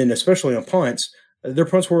 And then especially on punts, their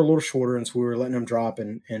punts were a little shorter, and so we were letting them drop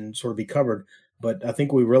and sort of be covered. But I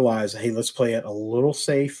think we realized, hey, let's play it a little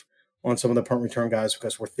safe on some of the punt return guys,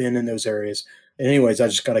 because we're thin in those areas. And anyways, I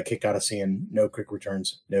just got a kick out of seeing no quick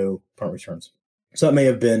returns, no punt returns. So that may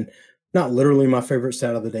have been not literally my favorite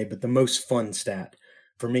stat of the day, but the most fun stat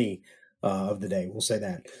for me of the day. We'll say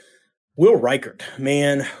that. Will Reichert,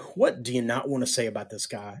 man, what do you not want to say about this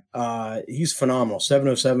guy? He's phenomenal.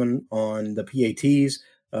 707 on the PATs,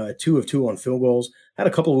 2 of 2 on field goals. Had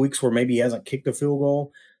a couple of weeks where maybe he hasn't kicked a field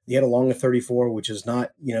goal. He had a long of 34, which is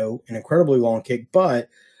not, an incredibly long kick. But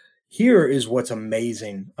here is what's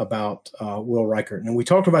amazing about Will Reichert. And we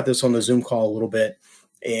talked about this on the Zoom call a little bit.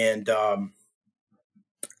 And I'm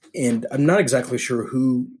not exactly sure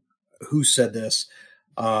who said this,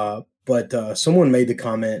 But someone made the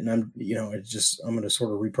comment, and I'm going to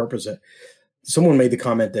sort of repurpose it. Someone made the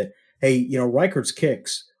comment that, hey, Reichardt's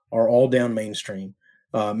kicks are all down Main Street.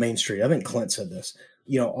 I think Clint said this.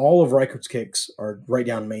 All of Reichardt's kicks are right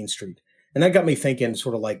down Main Street. And that got me thinking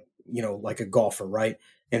sort of like a golfer, right?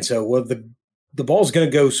 And so, well, the ball's going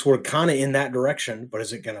to go sort of kind of in that direction, but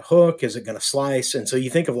is it going to hook? Is it going to slice? And so you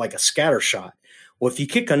think of like a scatter shot. Well, if you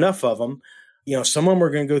kick enough of them, some of them are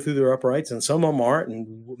going to go through their uprights and some of them aren't.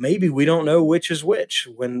 And maybe we don't know which is which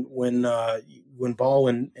when ball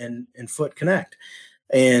and foot connect.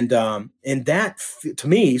 And that, to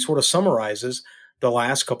me, sort of summarizes the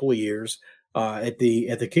last couple of years at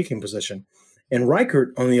the kicking position. And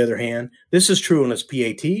Reichard, on the other hand, this is true on his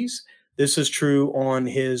PATs. This is true on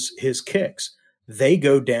his kicks. They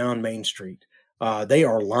go down Main Street. They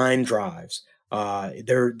are line drives.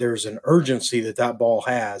 There's an urgency that ball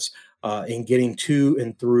has in getting to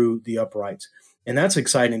and through the uprights. And that's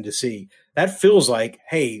exciting to see. That feels like,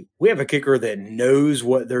 hey, we have a kicker that knows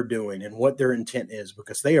what they're doing and what their intent is,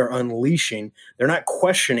 because they are unleashing. They're not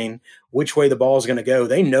questioning which way the ball is going to go.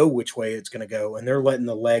 They know which way it's going to go, and they're letting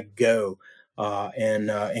the leg go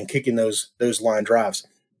and kicking those line drives.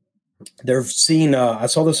 They've seen. I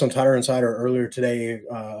saw this on Tighter Insider earlier today.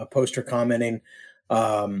 A poster commenting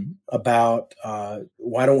about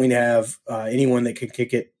why don't we have anyone that can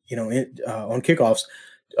kick it, on kickoffs,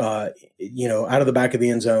 out of the back of the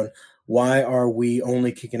end zone. Why are we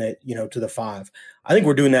only kicking it, to the 5? I think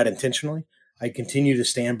we're doing that intentionally. I continue to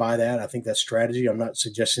stand by that. I think that's strategy. I'm not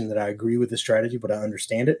suggesting that I agree with the strategy, but I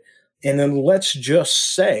understand it. And then let's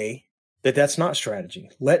just say that that's not strategy.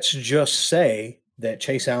 Let's just say that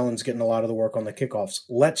Chase Allen's getting a lot of the work on the kickoffs.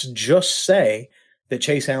 Let's just say that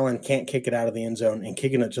Chase Allen can't kick it out of the end zone, and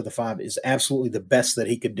kicking it to the 5 is absolutely the best that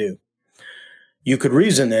he could do. You could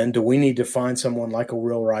reason then, do we need to find someone like a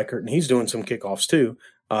Will Reichard? And he's doing some kickoffs too,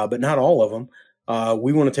 but not all of them.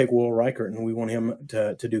 We want to take Will Reichard and we want him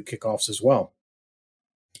to do kickoffs as well,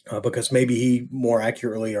 because maybe he more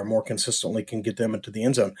accurately or more consistently can get them into the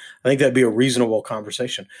end zone. I think that'd be a reasonable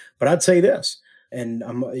conversation. But I'd say this, and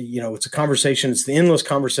it's a conversation. It's the endless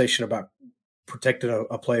conversation about protecting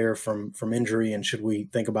a player from injury, and should we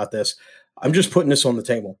think about this? I'm just putting this on the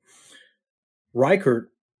table. Reichard,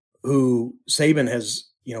 who Saban has,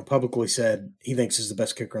 publicly said he thinks is the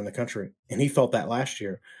best kicker in the country, and he felt that last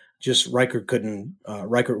year. Just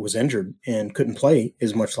Reichard was injured and couldn't play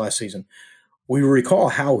as much last season. We recall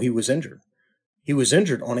how he was injured. He was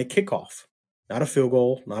injured on a kickoff, not a field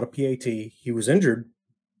goal, not a PAT. He was injured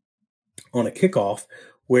on a kickoff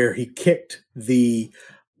where he kicked it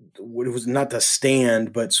was not the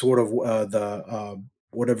stand, but sort of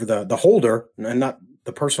the holder, and not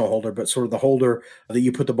the personal holder, but sort of the holder that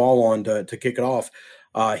you put the ball on to kick it off.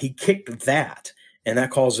 He kicked that, and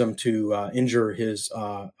that caused him to injure his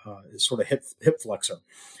sort of hip flexor.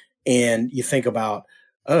 And you think about,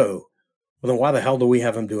 well, then why the hell do we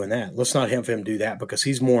have him doing that? Let's not have him do that, because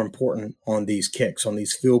he's more important on these kicks, on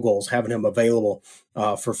these field goals, having him available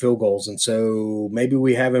for field goals. And so maybe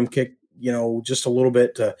we have him kick, just a little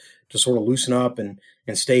bit to sort of loosen up and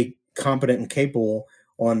stay competent and capable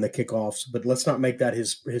on the kickoffs. But let's not make that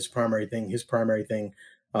his primary thing. His primary thing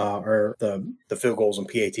are the field goals and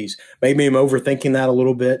PATs. Maybe I'm overthinking that a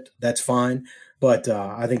little bit. That's fine. But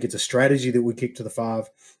I think it's a strategy that we kick to the 5.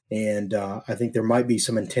 And I think there might be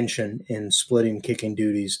some intention in splitting kicking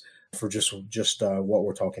duties for just what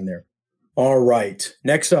we're talking there. All right.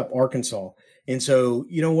 Next up, Arkansas. And so,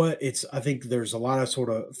 you know what? I think there's a lot of sort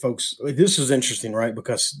of folks. This is interesting, right?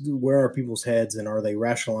 Because where are people's heads, and are they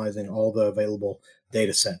rationalizing all the available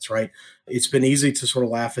data sets, right? It's been easy to sort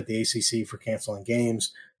of laugh at the ACC for canceling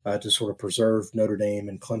games to sort of preserve Notre Dame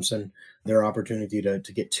and Clemson, their opportunity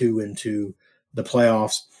to get 2 into the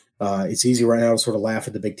playoffs. It's easy right now to sort of laugh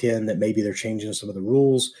at the Big Ten that maybe they're changing some of the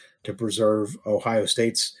rules to preserve Ohio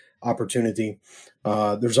State's opportunity.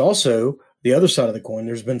 There's also the other side of the coin.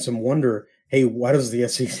 There's been some wonder, hey, why does the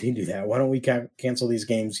SEC do that? Why don't we cancel these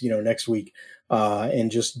games, next week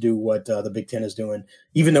and just do what the Big Ten is doing?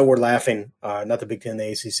 Even though we're laughing, not the Big Ten,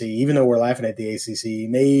 the ACC, even though we're laughing at the ACC,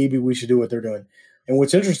 maybe we should do what they're doing. And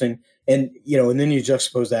what's interesting, and then you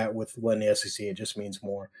juxtapose that with when the SEC, it just means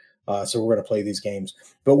more. So we're going to play these games.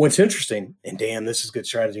 But what's interesting, and damn, this is good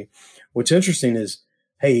strategy. What's interesting is,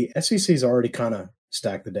 hey, SEC's already kind of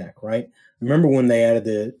stacked the deck, right? Remember when they added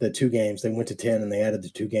the 2 games, they went to 10 and they added the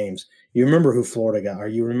 2 games. You remember who Florida got, or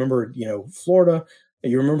you remember, Florida,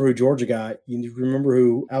 you remember who Georgia got, you remember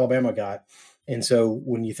who Alabama got. And so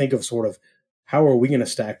when you think of sort of how are we going to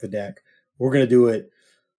stack the deck, we're going to do it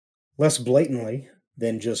less blatantly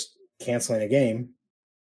than just canceling a game.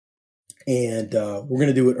 And we're going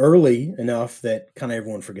to do it early enough that kind of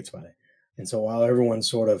everyone forgets about it. And so while everyone's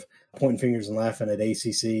sort of pointing fingers and laughing at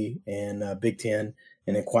ACC and Big Ten,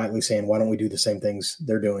 and then quietly saying, why don't we do the same things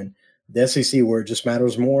they're doing? The SEC, where it just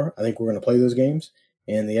matters more, I think we're going to play those games.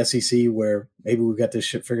 And the SEC, where maybe we've got this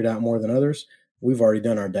shit figured out more than others, we've already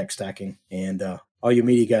done our deck stacking. And all you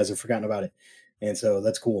media guys have forgotten about it. And so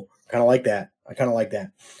that's cool. Kind of like that. I kind of like that.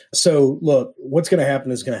 So look, what's going to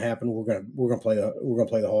happen is going to happen. We're going to play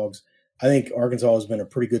the Hogs. I think Arkansas has been a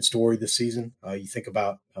pretty good story this season. You think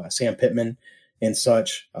about Sam Pittman and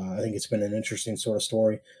such. I think it's been an interesting sort of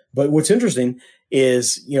story. But what's interesting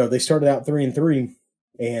is, they started out 3-3,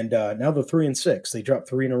 and now they're 3-6. They dropped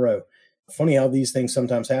 3 in a row. Funny how these things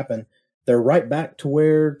sometimes happen. They're right back to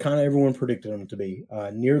where kind of everyone predicted them to be,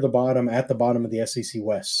 near the bottom, at the bottom of the SEC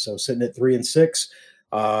West. So sitting at 3-6.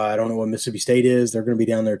 I don't know what Mississippi State is. They're going to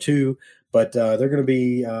be down there too, but they're going to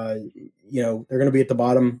be, they're going to be at the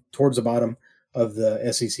bottom, towards the bottom of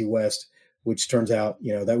the SEC West, which turns out,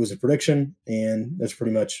 that was a prediction, and that's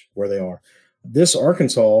pretty much where they are. This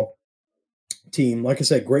Arkansas team, like I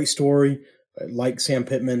said, great story. Like Sam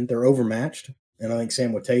Pittman, they're overmatched, and I think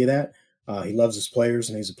Sam would tell you that. He loves his players,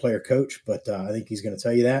 and he's a player coach, but I think he's going to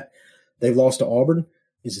tell you that. They've lost to Auburn.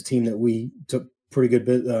 Is a team that we took pretty good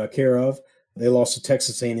bit care of. They lost to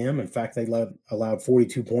Texas A&M. In fact, they allowed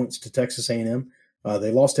 42 points to Texas A&M.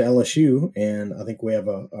 They lost to LSU, and I think we have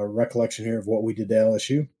a recollection here of what we did to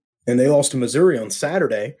LSU. And they lost to Missouri on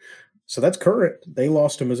Saturday. So that's current. They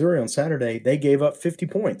lost to Missouri on Saturday. They gave up 50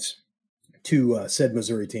 points to said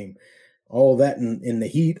Missouri team. All of that in the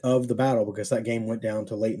heat of the battle, because that game went down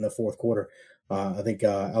to late in the fourth quarter. I think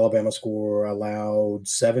Alabama score allowed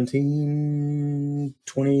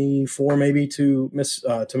 17-24 maybe to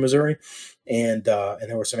Missouri, and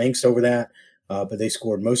there was some angst over that, but they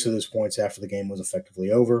scored most of those points after the game was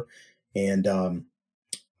effectively over, and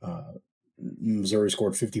Missouri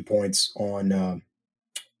scored 50 points on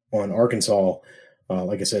Arkansas.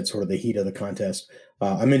 Like I said, sort of the heat of the contest.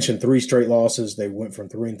 I mentioned 3 straight losses. They went from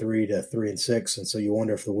 3-3 to 3-6, and so you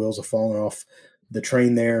wonder if the wheels have fallen off the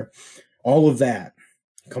train there. All of that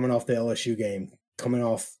coming off the LSU game, coming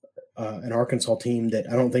off an Arkansas team that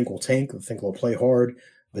I don't think will tank. I think will play hard,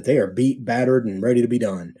 but they are beat, battered, and ready to be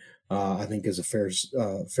done. I think is a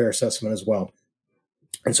fair assessment as well.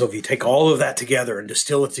 And so if you take all of that together and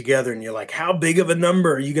distill it together, and you're like, how big of a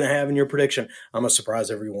number are you going to have in your prediction? I'm going to surprise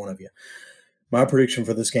every one of you. My prediction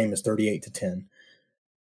for this game is 38-10.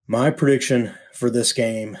 My prediction for this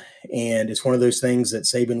game, and it's one of those things that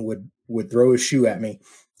Saban would throw his shoe at me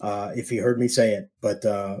if he heard me say it, but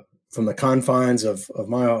from the confines of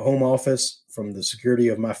my home office, from the security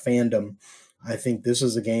of my fandom, I think this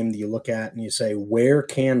is a game that you look at and you say, where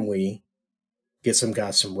can we get some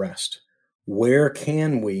guys some rest? Where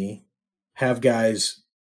can we have guys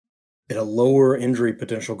at a lower injury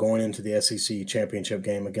potential going into the SEC championship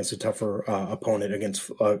game against a tougher opponent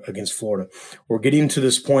against Florida? We're getting to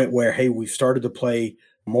this point where, hey, we've started to play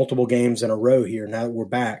multiple games in a row here. Now that we're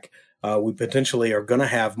back, we potentially are going to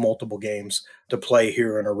have multiple games to play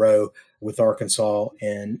here in a row with Arkansas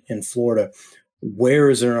and in Florida. Where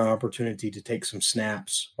is there an opportunity to take some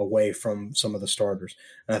snaps away from some of the starters?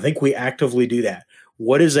 And I think we actively do that.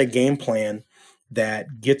 What is a game plan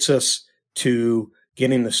that gets us to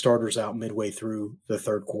getting the starters out midway through the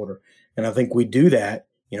third quarter? And I think we do that.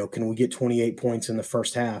 Can we get 28 points in the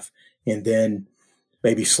first half and then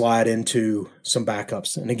maybe slide into some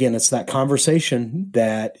backups? And again, it's that conversation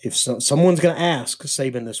that if someone's going to ask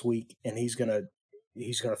Saban this week, and he's going to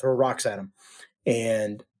throw rocks at him.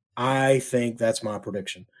 And I think that's my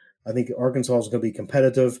prediction. I think Arkansas is going to be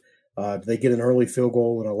competitive. Do they get an early field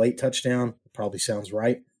goal and a late touchdown? Probably sounds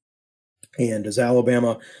right. And does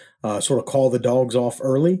Alabama sort of call the dogs off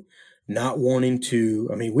early, not wanting to?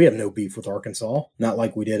 I mean, we have no beef with Arkansas, not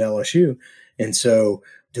like we did LSU. And so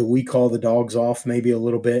do we call the dogs off maybe a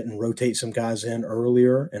little bit and rotate some guys in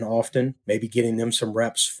earlier and often, maybe getting them some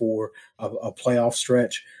reps for a playoff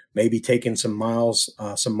stretch, maybe taking some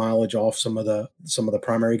mileage off some of the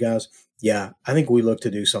primary guys? Yeah, I think we look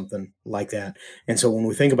to do something like that. And so when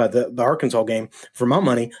we think about the Arkansas game, for my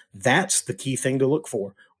money, that's the key thing to look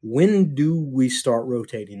for. When do we start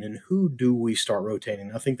rotating, and who do we start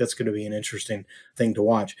rotating? I think that's going to be an interesting thing to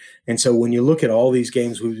watch. And so when you look at all these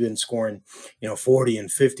games we've been scoring, 40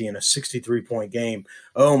 and 50 in a 63-point game,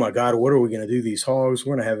 oh my God, what are we going to do? These Hogs,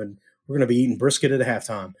 we're going to be eating brisket at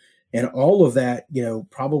halftime. And all of that,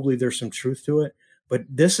 probably there's some truth to it, but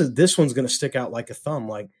this one's going to stick out like a thumb.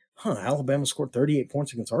 Like, Alabama scored 38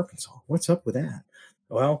 points against Arkansas. What's up with that?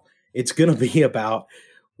 Well, it's going to be about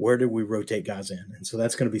where did we rotate guys in, and so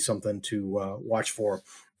that's going to be something to watch for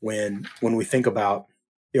when we think about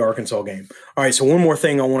the Arkansas game. All right, so one more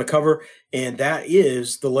thing I want to cover, and that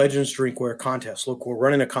is the Legends Drinkware contest. Look, we're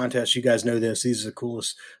running a contest. You guys know this. These are the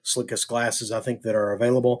coolest, slickest glasses I think that are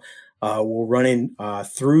available. We're running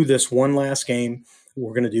through this one last game.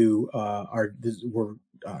 We're going to do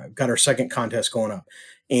got our second contest going up.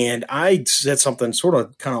 And I said something sort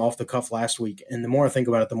of kind of off the cuff last week, and the more I think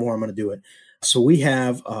about it, the more I'm going to do it. So we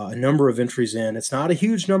have a number of entries in. It's not a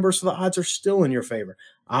huge number, so the odds are still in your favor.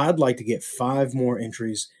 I'd like to get 5 more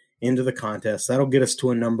entries into the contest. That'll get us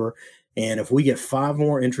to a number. And if we get 5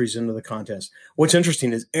 more entries into the contest, what's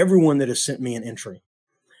interesting is everyone that has sent me an entry,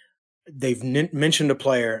 they've mentioned a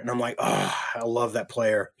player, and I'm like, oh, I love that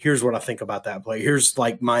player. Here's what I think about that player. Here's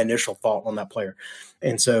like my initial thought on that player.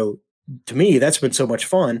 And so to me, that's been so much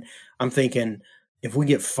fun. I'm thinking if we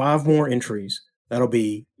get 5 more entries, that'll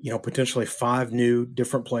be, potentially 5 new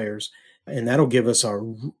different players. And that'll give us a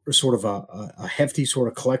sort of a hefty sort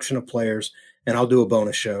of collection of players. And I'll do a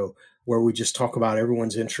bonus show where we just talk about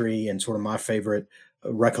everyone's entry and sort of my favorite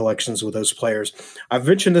recollections with those players. I've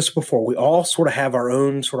mentioned this before. We all sort of have our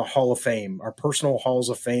own sort of Hall of Fame, our personal halls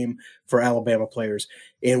of fame for Alabama players.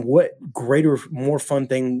 And what greater, more fun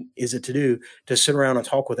thing is it to do to sit around and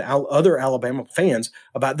talk with other Alabama fans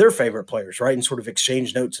about their favorite players, right? And sort of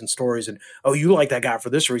exchange notes and stories. And, oh, you like that guy for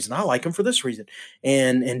this reason. I like him for this reason.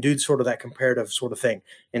 And do sort of that comparative sort of thing.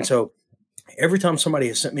 And so every time somebody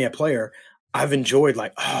has sent me a player, I've enjoyed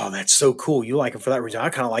like, oh, that's so cool. You like him for that reason. I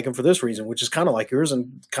kind of like him for this reason, which is kind of like yours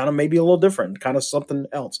and kind of maybe a little different, kind of something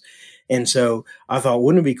else. And so I thought,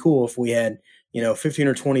 wouldn't it be cool if we had, 15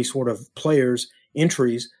 or 20 sort of players,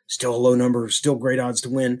 entries, still a low number, still great odds to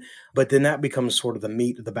win. But then that becomes sort of the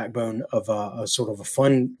meat of the backbone of a sort of a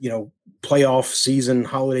fun, playoff season,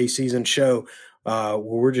 holiday season show where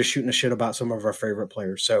we're just shooting the shit about some of our favorite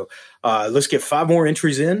players. So let's get 5 more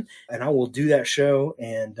entries in, and I will do that show,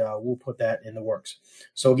 and we'll put that in the works.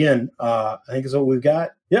 So again, I think that's what we've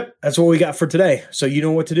got. Yep, that's what we got for today. So you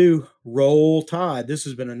know what to do. Roll Tide. This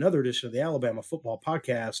has been another edition of the Alabama Football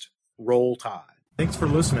Podcast. Roll Tide. Thanks for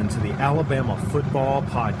listening to the Alabama Football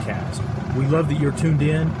Podcast. We love that you're tuned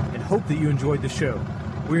in and hope that you enjoyed the show.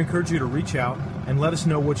 We encourage you to reach out and let us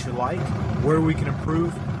know what you like, where we can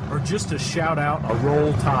improve, or just to shout out a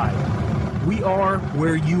Roll Tide. We are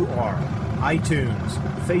where you are. iTunes,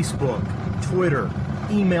 Facebook, Twitter,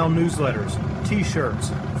 email newsletters,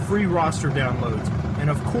 t-shirts, free roster downloads, and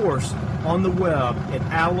of course, on the web at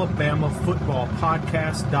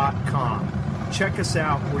alabamafootballpodcast.com. Check us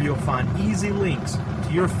out where you'll find easy links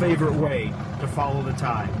to your favorite way to follow the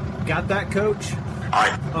Tide. Got that, Coach?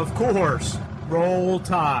 Aye. Of course. Roll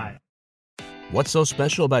Tide. What's so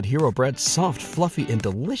special about Hero Bread's soft, fluffy, and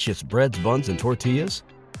delicious breads, buns, and tortillas?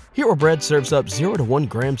 Hero Bread serves up 0 to 1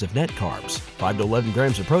 grams of net carbs, 5 to 11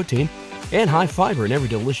 grams of protein, and high fiber in every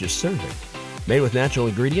delicious serving. Made with natural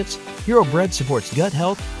ingredients, Hero Bread supports gut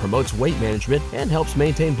health, promotes weight management, and helps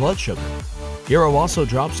maintain blood sugar. Hero also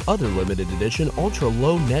drops other limited edition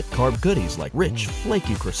ultra-low net carb goodies like rich,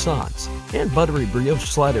 flaky croissants and buttery brioche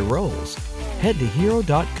slider rolls. Head to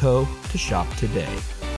hero.co to shop today.